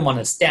after you put them on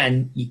a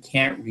statin, you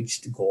can't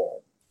reach the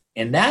goal.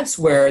 And that's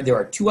where there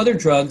are two other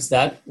drugs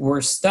that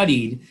were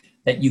studied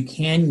that you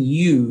can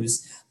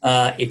use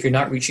if you're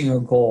not reaching your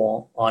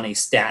goal on a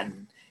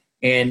statin.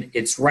 And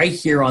it's right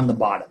here on the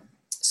bottom.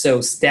 So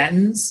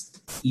statins,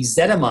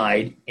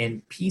 ezetimibe,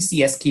 and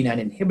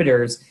PCSK9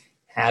 inhibitors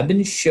have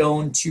been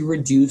shown to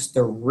reduce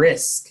the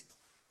risk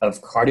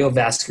of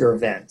cardiovascular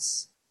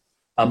events.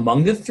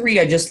 Among the three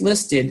I just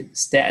listed,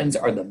 statins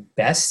are the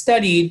best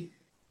studied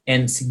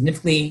and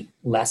significantly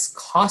less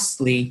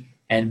costly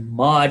and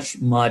much,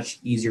 much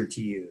easier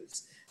to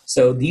use.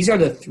 So these are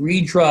the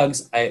three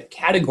drugs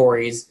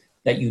categories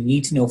that you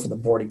need to know for the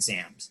board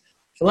exams.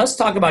 So let's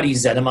talk about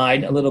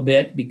ezetimibe a little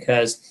bit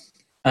because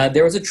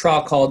there was a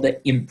trial called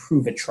the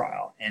Improve It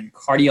trial, and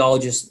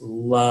cardiologists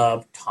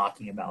love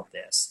talking about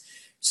this.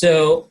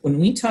 So when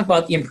we talk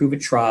about the Improve It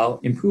trial,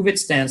 Improve It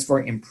stands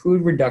for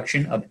Improved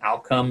Reduction of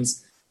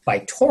Outcomes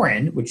by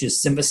Taurin, which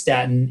is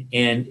simvastatin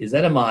and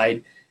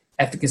ezetimibe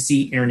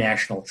Efficacy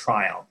International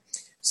Trial.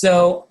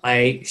 So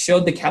I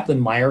showed the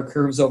Kaplan-Meier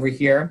curves over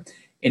here.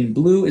 In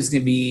blue is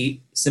going to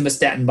be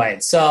simvastatin by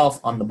itself.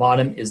 On the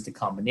bottom is the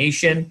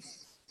combination.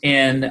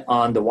 And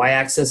on the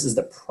y-axis is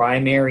the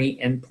primary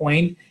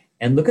endpoint.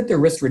 And look at the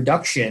risk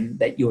reduction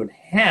that you would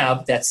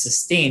have that's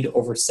sustained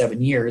over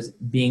 7 years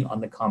being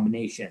on the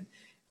combination.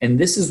 And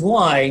this is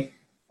why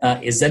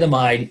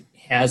ezetimibe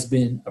has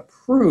been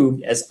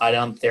approved as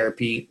add-on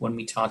therapy when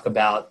we talk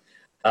about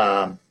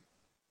the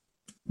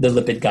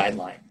lipid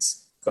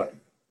guidelines.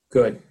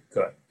 Good.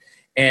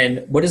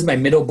 And what does my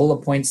middle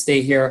bullet point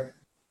stay here?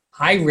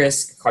 High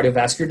risk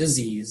cardiovascular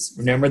disease.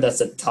 Remember, that's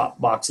the top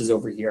boxes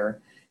over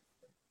here.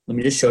 Let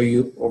me just show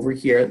you over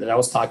here that I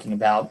was talking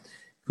about,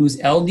 whose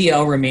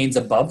LDL remains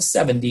above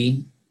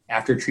 70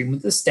 after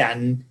treatment with a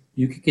statin.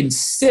 You could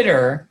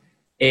consider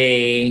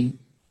a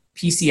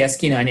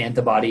PCSK9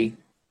 antibody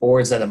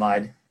or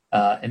ezetimibe.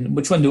 And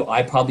which one do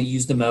I probably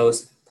use the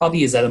most?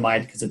 Probably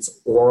ezetimibe because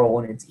it's oral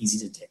and it's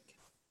easy to take.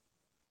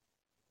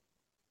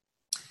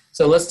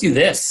 So let's do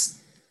this.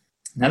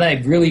 Now that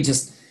I've really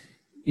just,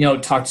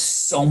 talked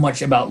so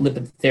much about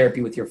lipid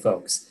therapy with your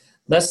folks,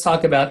 let's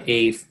talk about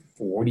a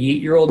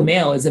 48-year-old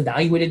male is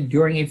evaluated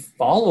during a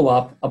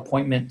follow-up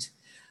appointment.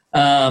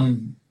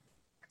 3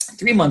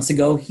 months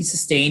ago, he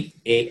sustained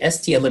a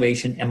ST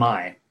elevation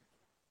MI.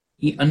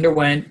 He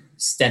underwent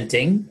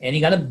stenting, and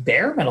he got a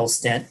bare metal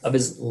stent of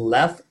his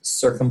left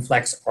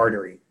circumflex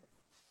artery.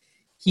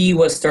 He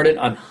was started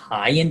on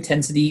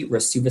high-intensity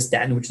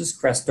rosuvastatin, which is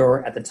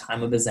Crestor, at the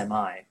time of his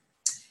MI.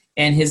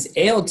 And his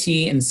ALT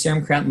and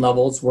serum creatinine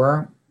levels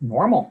were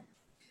normal.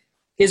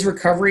 His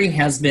recovery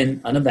has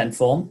been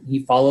uneventful. He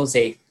follows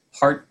a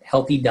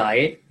heart-healthy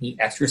diet. He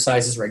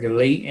exercises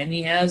regularly, and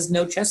he has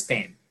no chest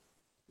pain.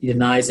 He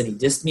denies any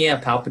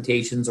dyspnea,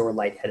 palpitations, or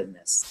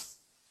lightheadedness.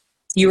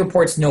 He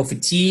reports no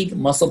fatigue,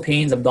 muscle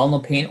pains, abdominal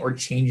pain, or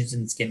changes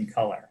in skin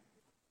color.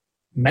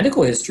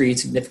 Medical history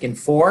is significant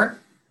for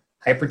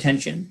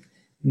hypertension.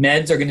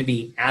 Meds are going to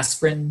be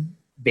aspirin,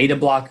 beta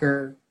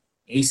blocker,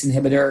 ACE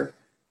inhibitor,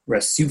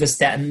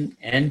 rosuvastatin,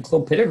 and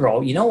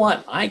clopidogrel. You know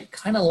what? I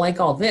kind of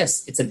like all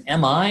this. It's an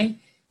MI.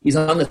 He's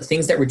on the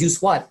things that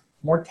reduce what?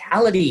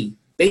 Mortality,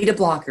 beta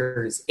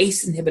blockers,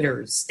 ACE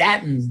inhibitors,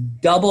 statins,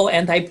 double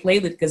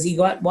antiplatelet because he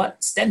got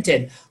what?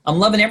 Stented. I'm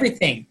loving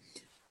everything.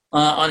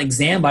 On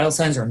exam, vital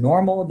signs are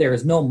normal. There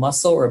is no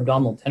muscle or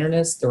abdominal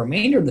tenderness. The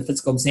remainder of the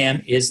physical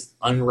exam is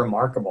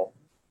unremarkable.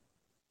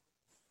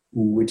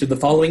 Which of the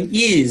following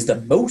is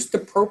the most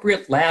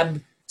appropriate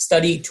lab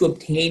study to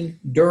obtain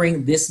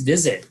during this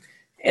visit?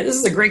 And this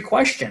is a great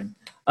question.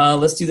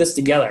 Let's do this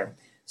together.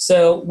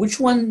 So which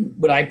one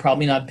would I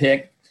probably not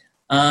pick?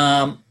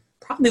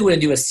 Probably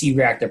wouldn't do a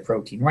C-reactive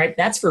protein, right?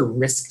 That's for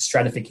risk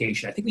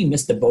stratification. I think we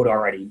missed the boat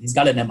already. He's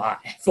got an MI.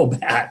 I feel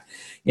bad.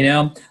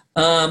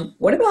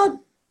 What about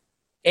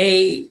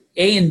A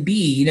and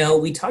B?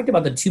 We talked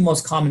about the two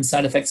most common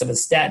side effects of a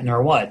statin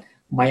are what?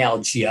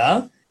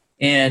 Myalgia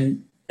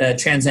and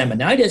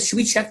transaminitis. Should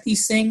we check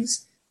these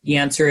things? The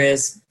answer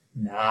is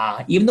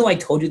nah. Even though I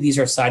told you these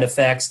are side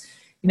effects,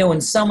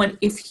 when someone,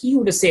 if he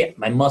were to say,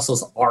 my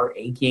muscles are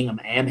aching,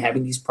 I am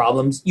having these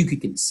problems, you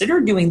could consider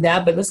doing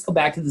that, but let's go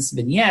back to this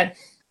vignette.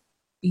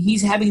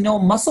 He's having no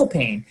muscle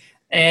pain,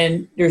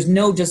 and there's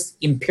no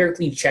just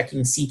empirically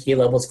checking CK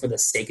levels for the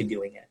sake of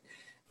doing it.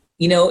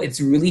 It's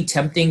really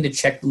tempting to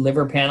check the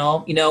liver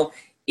panel.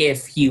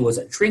 If he was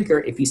a drinker,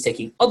 if he's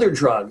taking other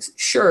drugs,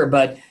 sure,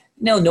 but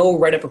no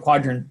right upper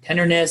quadrant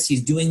tenderness,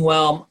 he's doing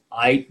well.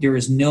 There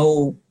is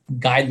no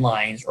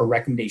guidelines or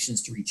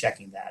recommendations to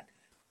rechecking that.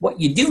 What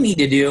you do need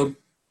to do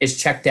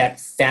is check that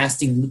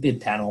fasting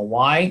lipid panel.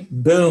 Why?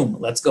 Boom.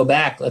 Let's go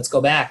back.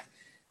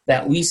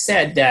 That we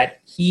said that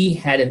he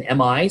had an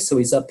MI, so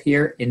he's up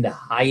here in the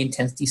high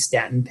intensity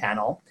statin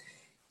panel.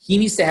 He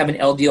needs to have an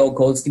LDL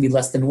goal that's going to be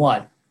less than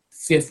what?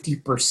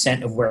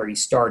 50% of where he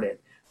started.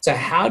 So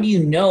how do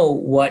you know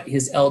what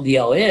his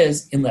LDL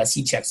is unless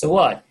he checks a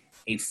what?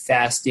 A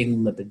fasting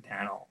lipid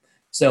panel.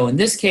 So in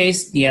this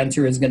case, the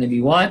answer is going to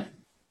be what?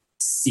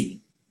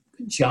 C.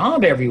 Good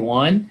job,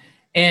 everyone.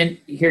 And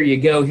here you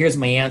go. Here's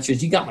my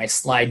answers. You got my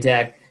slide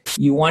deck.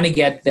 You want to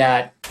get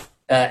that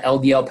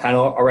LDL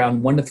panel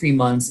around 1 to 3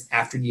 months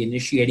after the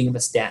initiating of a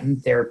statin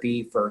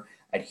therapy for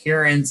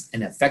adherence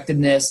and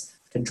effectiveness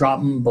to drop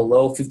them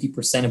below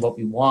 50% of what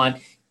we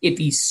want. If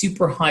he's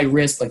super high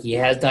risk, like he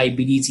has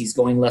diabetes, he's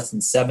going less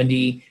than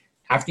 70.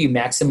 After you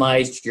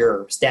maximized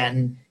your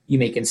statin, you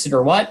may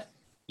consider what?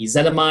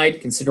 Ezetimibe.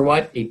 Consider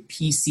what? A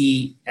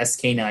PCSK9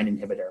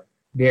 inhibitor.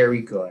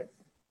 Very good.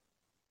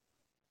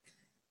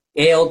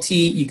 ALT,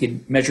 you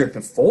can measure it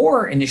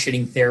before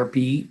initiating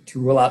therapy to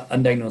rule out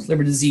undiagnosed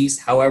liver disease.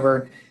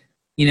 However,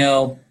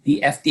 the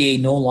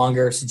FDA no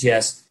longer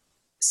suggests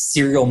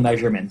serial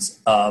measurements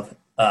of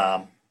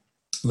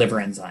liver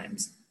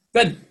enzymes.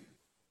 Good.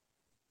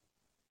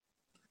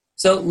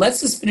 So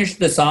let's just finish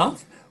this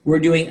off. We're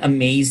doing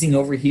amazing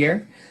over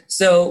here.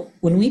 So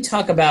when we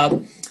talk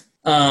about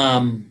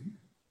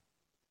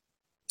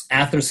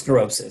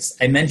atherosclerosis,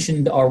 I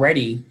mentioned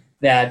already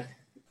that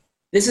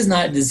this is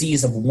not a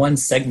disease of one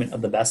segment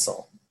of the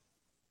vessel.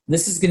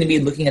 This is going to be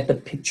looking at the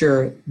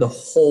picture, the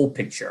whole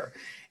picture.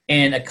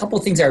 And a couple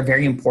of things that are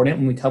very important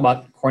when we talk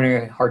about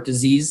coronary heart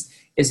disease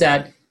is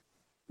that,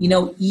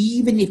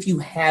 even if you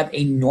have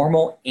a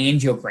normal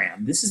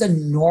angiogram, this is a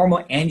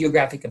normal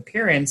angiographic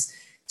appearance,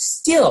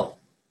 still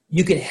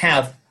you could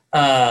have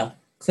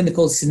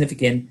clinical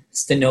significant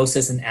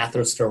stenosis and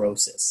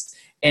atherosclerosis.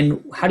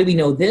 And how do we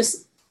know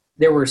this?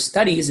 There were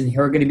studies, and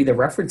here are going to be the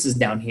references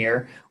down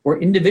here, where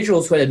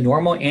individuals who had a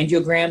normal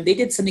angiogram, they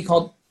did something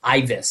called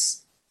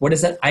IVUS. What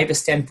does that IVUS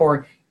stand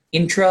for?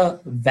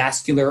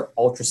 Intravascular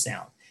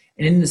ultrasound.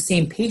 And in the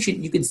same patient,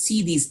 you could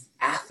see these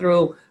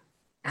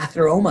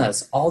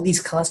atheromas, all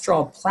these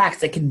cholesterol plaques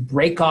that can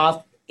break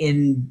off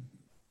and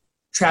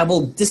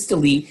travel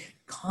distally,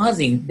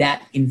 causing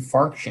that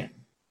infarction.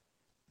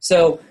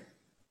 So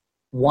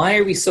why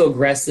are we so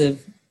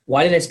aggressive?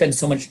 Why did I spend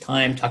so much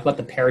time talking about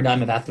the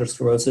paradigm of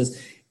atherosclerosis?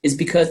 Is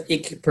because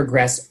it can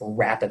progress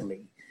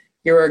rapidly.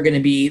 Here are going to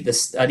be the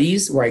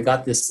studies where I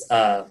got this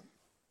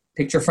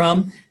picture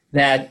from,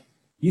 that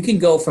you can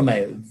go from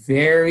a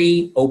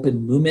very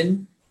open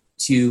lumen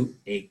to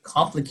a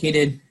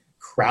complicated,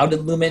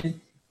 crowded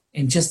lumen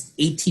in just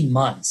 18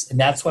 months. And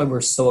that's why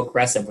we're so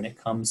aggressive when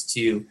it comes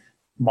to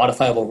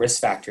modifiable risk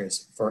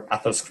factors for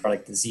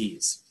atherosclerotic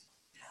disease.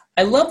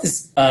 I love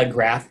this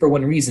graph for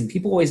one reason.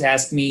 People always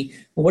ask me,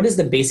 well, what is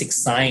the basic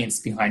science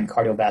behind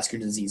cardiovascular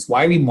disease?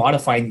 Why are we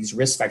modifying these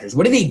risk factors?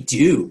 What do they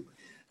do?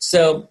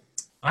 So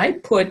I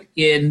put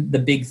in the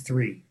big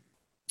three,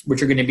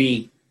 which are going to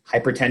be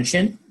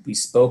hypertension. We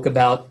spoke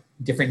about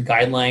different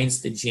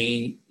guidelines, the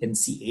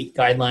JNC8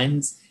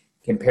 guidelines,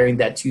 comparing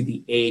that to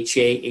the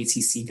AHA,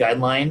 ACC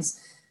guidelines.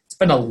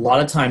 Spent a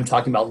lot of time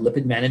talking about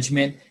lipid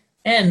management,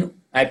 and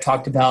I've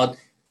talked about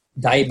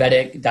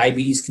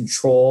diabetes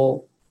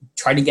control,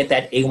 try to get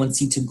that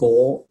A1C to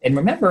goal. And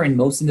remember, in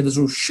most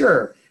individuals,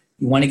 sure,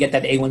 you want to get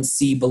that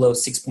A1C below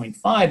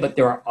 6.5, but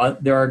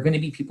there are going to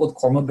be people with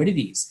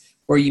comorbidities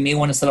where you may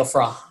want to settle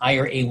for a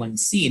higher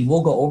A1C, and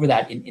we'll go over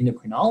that in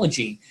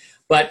endocrinology.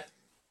 But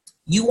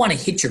you want to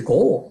hit your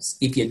goals.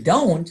 If you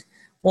don't,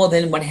 well,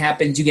 then what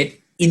happens? You get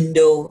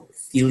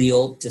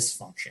endothelial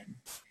dysfunction.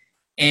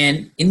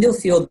 And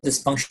endothelial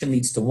dysfunction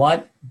leads to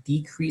what?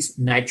 Decreased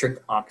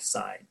nitric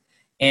oxide.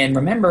 And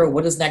remember,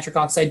 what does nitric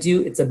oxide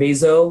do? It's a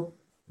vasodilator.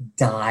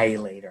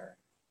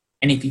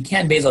 And if you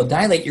can't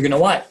vasodilate, you're going to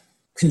what?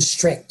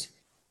 Constrict.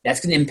 That's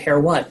going to impair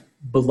what?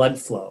 Blood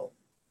flow.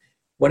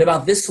 What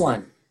about this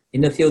one?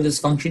 Endothelial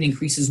dysfunction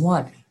increases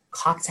what?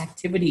 COX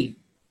activity.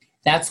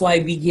 That's why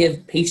we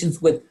give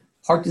patients with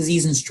heart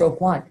disease and stroke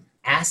what?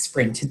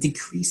 Aspirin to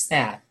decrease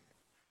that.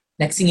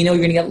 Next thing you know,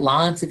 you're going to get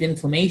lots of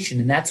inflammation.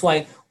 And that's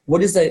why,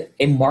 what is a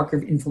marker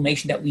of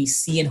inflammation that we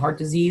see in heart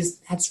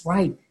disease? That's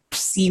right,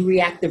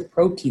 C-reactive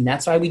protein.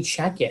 That's why we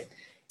check it.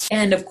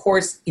 And of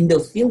course,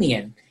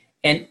 endothelin.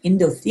 And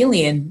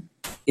endothelin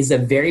is a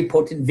very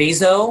potent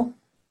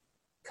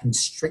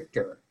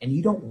vasoconstrictor. And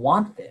you don't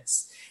want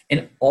this.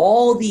 And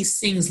all these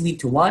things lead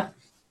to what?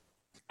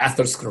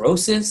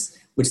 Atherosclerosis,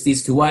 which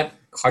leads to what?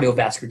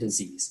 Cardiovascular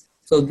disease.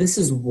 So this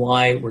is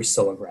why we're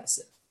so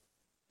aggressive.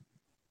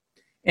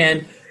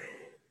 And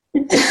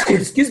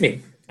excuse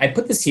me, I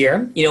put this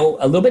here,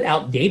 a little bit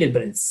outdated,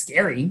 but it's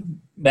scary.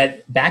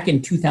 But back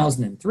in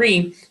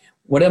 2003,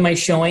 what am I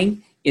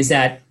showing is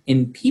that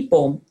in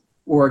people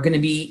who are going to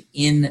be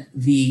in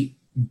the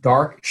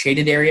dark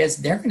shaded areas,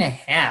 they're going to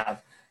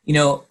have,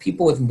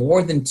 people with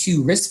more than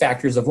 2 risk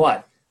factors of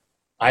what?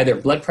 Either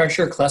blood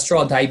pressure,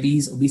 cholesterol,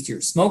 diabetes, at least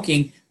you're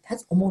smoking.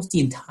 That's almost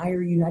the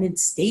entire United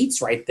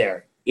States right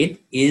there.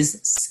 It is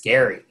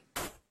scary.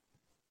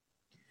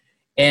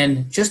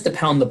 And just to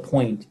pound the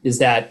point is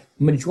that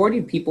majority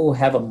of people who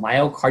have a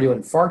myocardial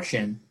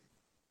infarction,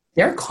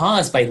 they're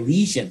caused by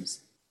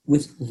lesions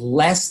with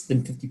less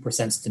than 50%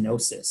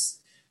 stenosis.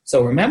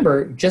 So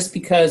remember, just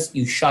because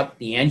you shot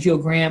the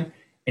angiogram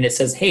and it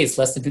says, hey, it's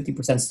less than 50%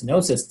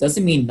 stenosis,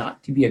 doesn't mean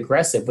not to be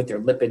aggressive with their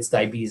lipids,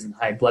 diabetes, and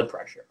high blood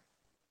pressure.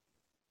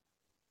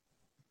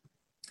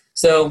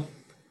 So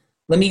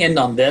let me end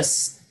on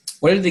this.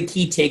 What are the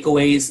key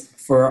takeaways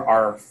for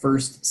our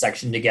first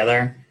section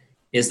together?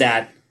 Is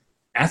that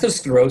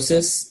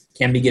atherosclerosis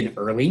can begin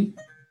early.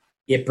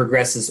 It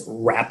progresses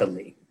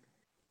rapidly.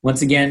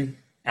 Once again,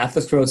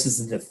 atherosclerosis is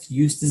a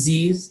diffuse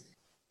disease.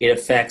 It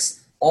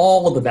affects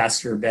all the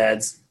vascular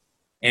beds,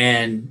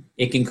 and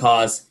it can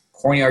cause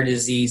coronary artery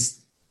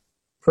disease,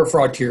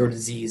 peripheral arterial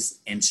disease,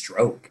 and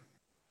stroke.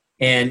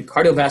 And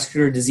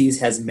cardiovascular disease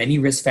has many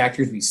risk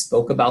factors. We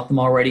spoke about them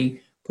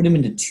already. Put them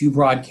into 2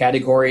 broad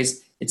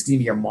categories. It's going to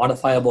be your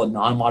modifiable and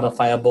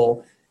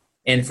non-modifiable.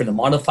 And for the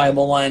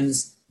modifiable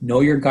ones, know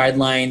your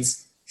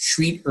guidelines,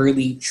 treat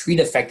early, treat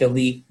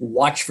effectively,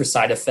 watch for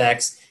side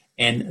effects.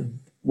 And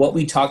what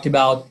we talked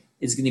about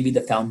is going to be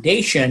the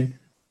foundation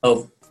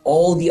of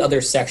all the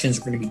other sections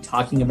we're going to be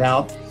talking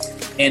about.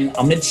 And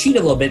I'm going to cheat a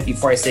little bit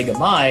before I say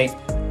goodbye.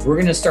 We're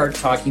going to start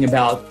talking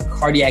about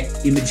cardiac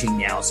imaging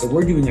now. So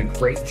we're doing a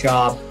great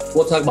job.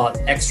 We'll talk about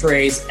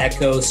x-rays,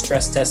 echoes,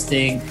 stress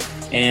testing,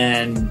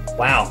 and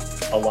wow,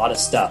 a lot of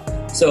stuff.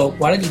 So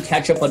why don't you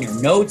catch up on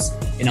your notes,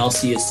 and I'll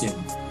see you soon.